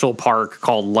special park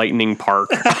called Lightning Park.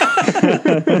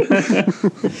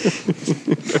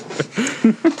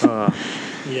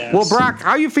 Yes. Well, Brock, how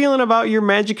are you feeling about your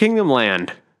Magic Kingdom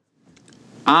land?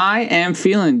 I am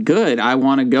feeling good. I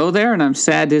want to go there, and I'm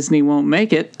sad Disney won't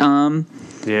make it.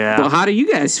 Yeah. Well, how do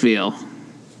you guys feel?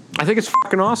 I think it's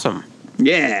fucking awesome.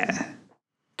 Yeah.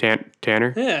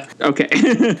 Tanner? Yeah. Okay.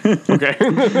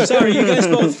 Okay. Sorry, you guys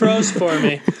both froze for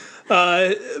me.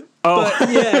 But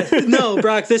yeah, no,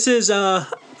 Brock, this is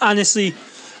honestly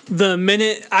the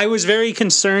minute I was very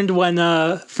concerned when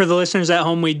for the listeners at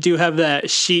home, we do have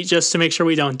that sheet just to make sure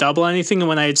we don't double anything. And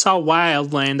when I saw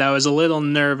Wildland, I was a little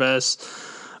nervous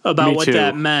about what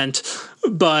that meant.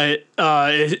 But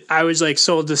I was like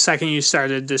sold the second you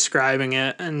started describing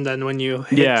it, and then when you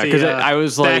hit I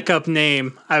was like backup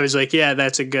name, I was like, yeah,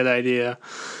 that's a good idea.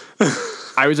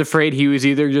 I was afraid he was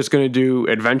either just going to do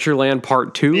Adventureland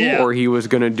Part 2 or he was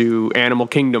going to do Animal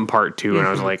Kingdom Part 2, and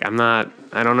I was like,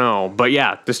 I don't know. But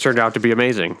yeah, this turned out to be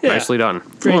amazing. Yeah. Nicely done.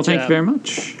 Thank you very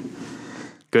much.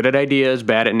 Good at ideas,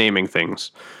 bad at naming things.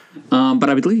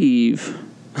 But I believe...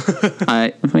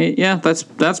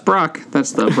 that's Brock.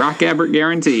 That's the Brock Gabbert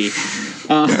guarantee.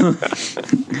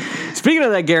 Speaking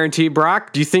of that guarantee,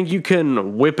 Brock, do you think you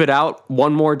can whip it out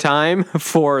one more time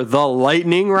for the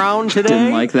lightning round today?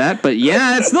 Didn't like that, but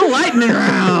yeah, it's the lightning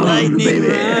round. Lightning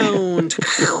round.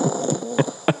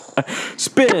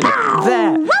 Spin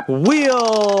that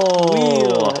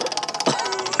wheel.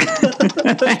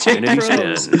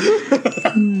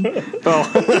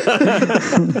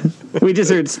 We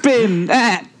just heard spin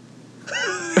that.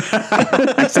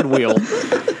 I said wheel.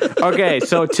 Okay,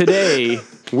 so today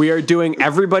we are doing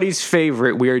everybody's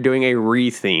favorite. We are doing a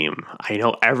re-theme. I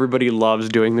know everybody loves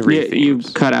doing the re-themes.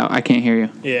 You cut out. I can't hear you.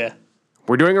 Yeah.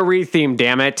 We're doing a re-theme,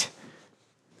 damn it.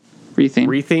 Re-theme?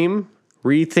 Re-theme?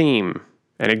 Re-theme.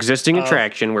 An existing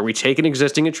attraction where we take an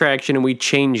existing attraction and we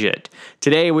change it.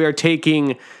 Today we are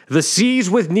taking The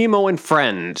Seas with Nemo and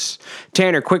Friends.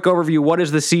 Tanner, quick overview. What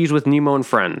is The Seas with Nemo and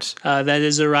Friends? That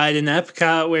is a ride in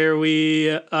Epcot where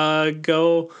we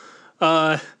go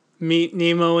meet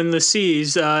Nemo in the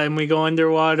seas and we go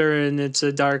underwater, and it's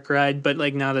a dark ride, but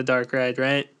like not a dark ride,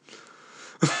 right?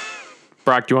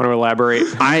 Brock, do you want to elaborate?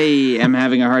 I am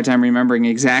having a hard time remembering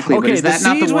exactly. Okay, but is The that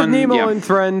not Seas the one? with Nemo Yeah. and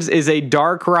Friends is a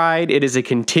dark ride. It is a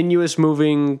continuous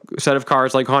moving set of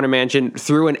cars like Haunted Mansion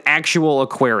through an actual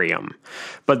aquarium.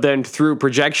 But then through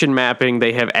projection mapping,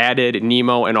 they have added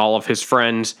Nemo and all of his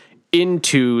friends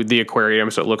into the aquarium,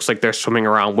 so it looks like they're swimming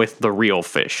around with the real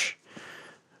fish.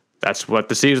 That's what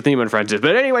The Seas with Nemo and Friends is.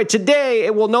 But anyway, today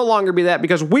it will no longer be that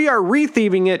because we are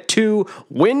retheming it to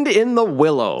Wind in the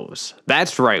Willows.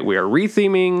 That's right, we are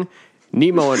retheming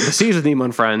The Seas with Nemo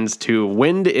and Friends to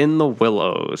Wind in the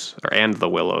Willows. And the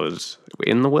Willows.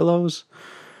 In the Willows?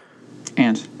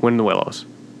 And Wind in the Willows.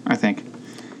 I think.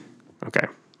 Okay.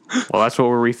 Well, that's what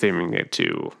we're retheming it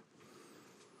to.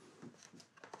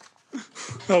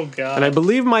 Oh, God. And I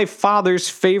believe my father's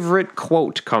favorite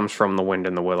quote comes from The Wind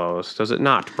in the Willows. Does it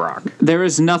not, Brock? There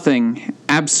is nothing,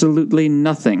 absolutely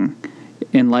nothing,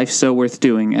 in life so worth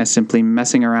doing as simply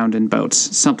messing around in boats.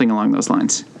 Something along those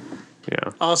lines.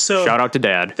 Yeah. Also, Shout out to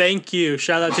Dad. thank you.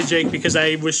 Shout out to Jake because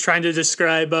I was trying to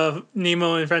describe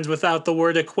Nemo and Friends without the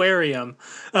word aquarium.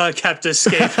 Kept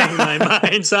escaping my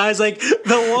mind. So I was like,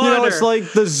 the water. You know, it's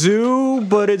like the zoo,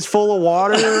 but it's full of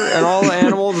water, and all the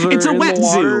animals are It's a in wet the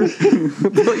water.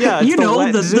 zoo. Yeah, it's You know,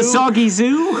 wet the zoo. soggy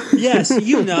zoo? Yes,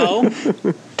 you know.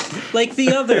 Like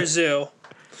the other zoo.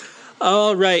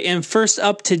 All right, and first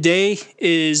up today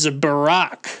is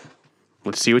Barack.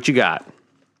 Let's see what you got.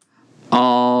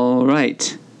 All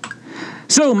right.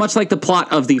 So, much like the plot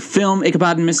of the film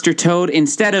Ichabod and Mr. Toad,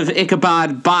 instead of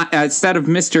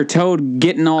Mr. Toad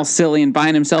getting all silly and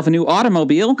buying himself a new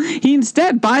automobile, he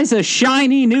instead buys a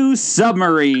shiny new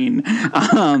submarine.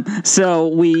 So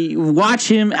we watch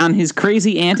him on his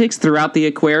crazy antics throughout the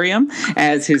aquarium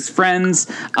as his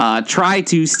friends try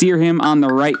to steer him on the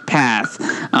right path.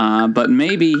 But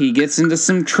maybe he gets into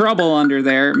some trouble under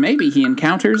there. Maybe he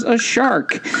encounters a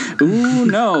shark. Ooh,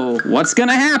 no. What's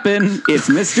gonna happen? It's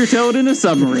Mr. Toad in a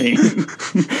submarine.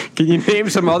 Can you name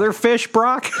some other fish,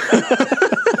 Brock?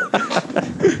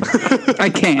 I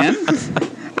can.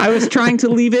 I was trying to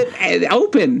leave it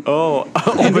open. Oh, And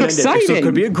open-ended. exciting. So it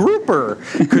could be a grouper.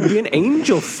 Could be an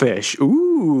angelfish.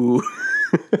 Ooh.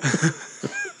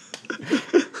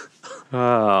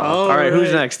 All right,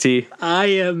 who's next, T? I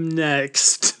am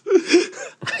next.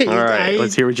 All right,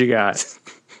 let's hear what you got.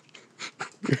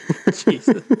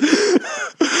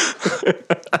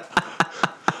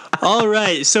 All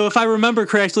right, so if I remember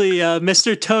correctly,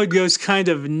 Mr. Toad goes kind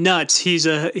of nuts. He's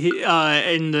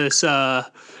in this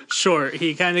short.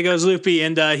 He kind of goes loopy,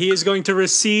 and he is going to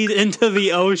recede into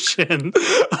the ocean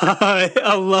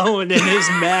alone in his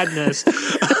madness.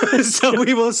 So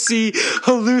we will see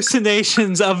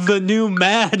hallucinations of the new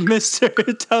mad Mr.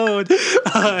 Toad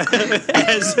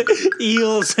as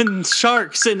eels and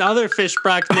sharks and other fish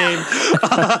Brock named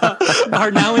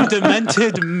are now in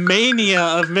demented mania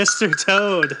of Mr.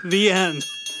 Toad. The end.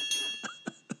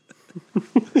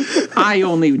 I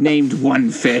only named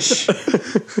one fish.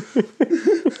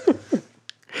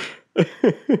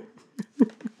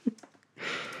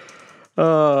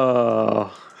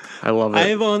 Oh, I love it.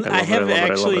 I have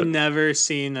actually love it. never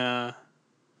seen The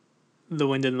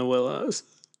Wind in the Willows.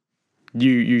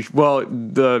 Well,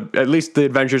 at least the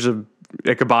Adventures of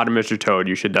Ichabod and Mr. Toad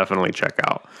you should definitely check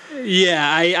out. Yeah,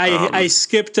 I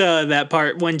skipped that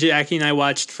part when Jackie and I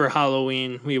watched for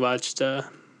Halloween. We watched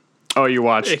Oh, you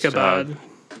watched Ichabod.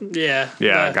 Yeah,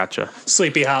 gotcha.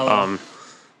 Sleepy Hollow.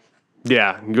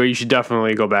 Yeah, you should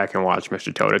definitely go back and watch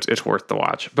Mr. Toad. It's worth the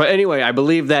watch. But anyway, I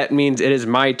believe that means it is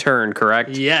my turn,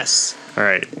 correct? Yes. All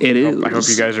right. It is. I hope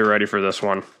you guys are ready for this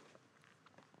one.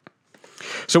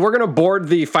 So we're going to board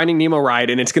the Finding Nemo ride,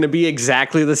 and it's going to be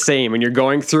exactly the same. And you're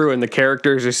going through, and the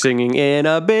characters are singing "In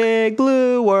a Big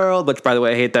Blue World," which, by the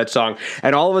way, I hate that song.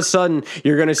 And all of a sudden,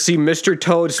 you're going to see Mr.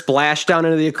 Toad splash down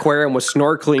into the aquarium with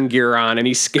snorkeling gear on, and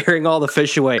he's scaring all the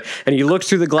fish away. And he looks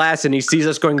through the glass, and he sees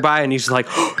us going by, and he's like,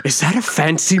 oh, "Is that a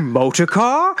fancy motor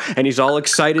car?" And he's all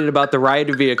excited about the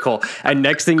ride vehicle. And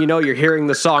next thing you know, you're hearing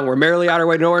the song. We're merrily on our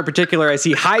way nowhere in particular as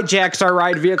he hijacks our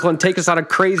ride vehicle and takes us on a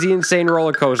crazy, insane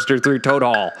roller coaster through Toad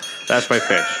Hall. That's my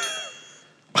fish.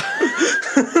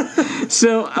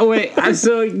 So, wait,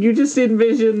 so you just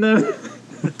envision them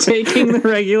taking the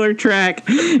regular track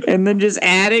and then just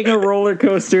adding a roller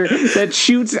coaster that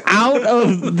shoots out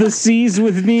of the Seas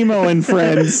with Nemo and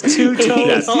Friends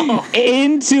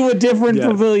into a different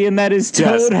pavilion that is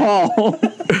Toad Hall.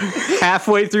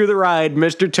 Halfway through the ride,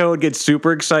 Mr. Toad gets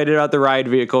super excited about the ride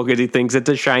vehicle because he thinks it's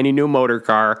a shiny new motor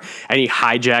car, and he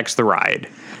hijacks the ride.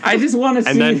 I just want to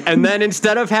see. And then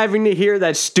instead of having to hear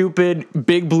that stupid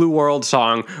Big Blue World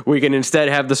song, we can instead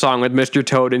have the song with Mr.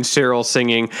 Toad and Cyril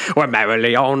singing, "We're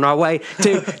merrily on our way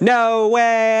to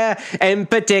nowhere in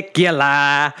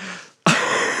particular."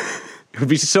 It would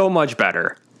be so much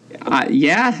better.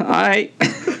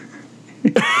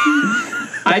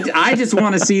 I just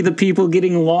want to see the people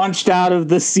getting launched out of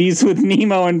the Seas with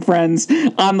Nemo and Friends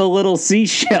on the little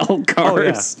seashell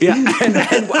cars. Oh, yeah.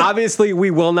 And obviously we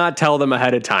will not tell them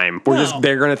ahead of time.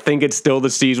 They're going to think it's still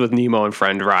the Seas with Nemo and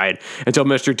Friend ride until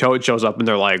Mr. Toad shows up and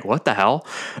they're like, what the hell?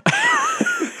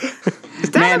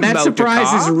 Man, that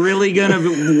surprise is really going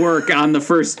to work on the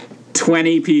first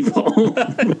 20 people who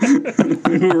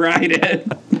ride it.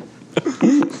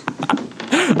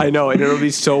 I know, and it'll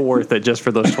be so worth it just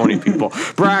for those 20 people.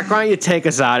 Brock, why don't you take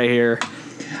us out of here?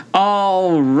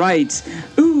 All right.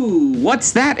 Ooh,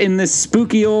 what's that in this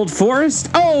spooky old forest?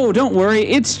 Oh, don't worry.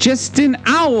 It's just an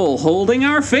owl holding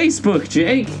our Facebook,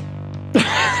 Jake.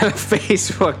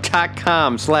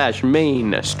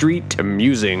 Facebook.com/Main Street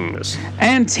Musings.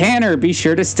 And Tanner, be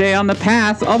sure to stay on the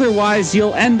path. Otherwise,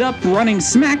 you'll end up running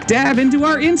smack dab into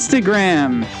our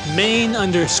Instagram.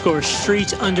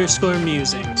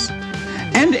 Main_street_musings.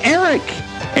 And Eric?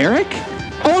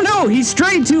 Oh no, he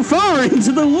strayed too far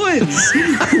into the woods.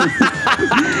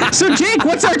 So Jake,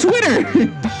 what's our Twitter?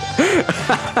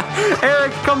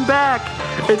 Eric, come back.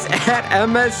 It's at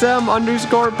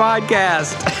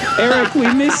MSM_podcast. Eric, we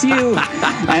miss you.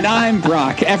 And I'm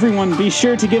Brock. Everyone, be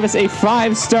sure to give us a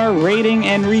 5-star rating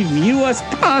and review us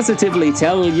positively.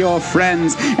 Tell your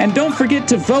friends. And don't forget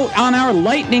to vote on our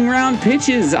lightning round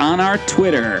pitches on our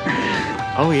Twitter.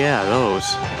 Oh, yeah,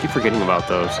 those. I keep forgetting about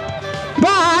those.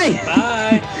 Bye!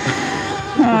 Bye.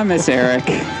 I miss Eric.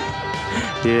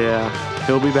 Yeah,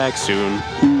 he'll be back soon.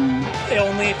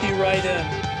 Only if you write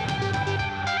in.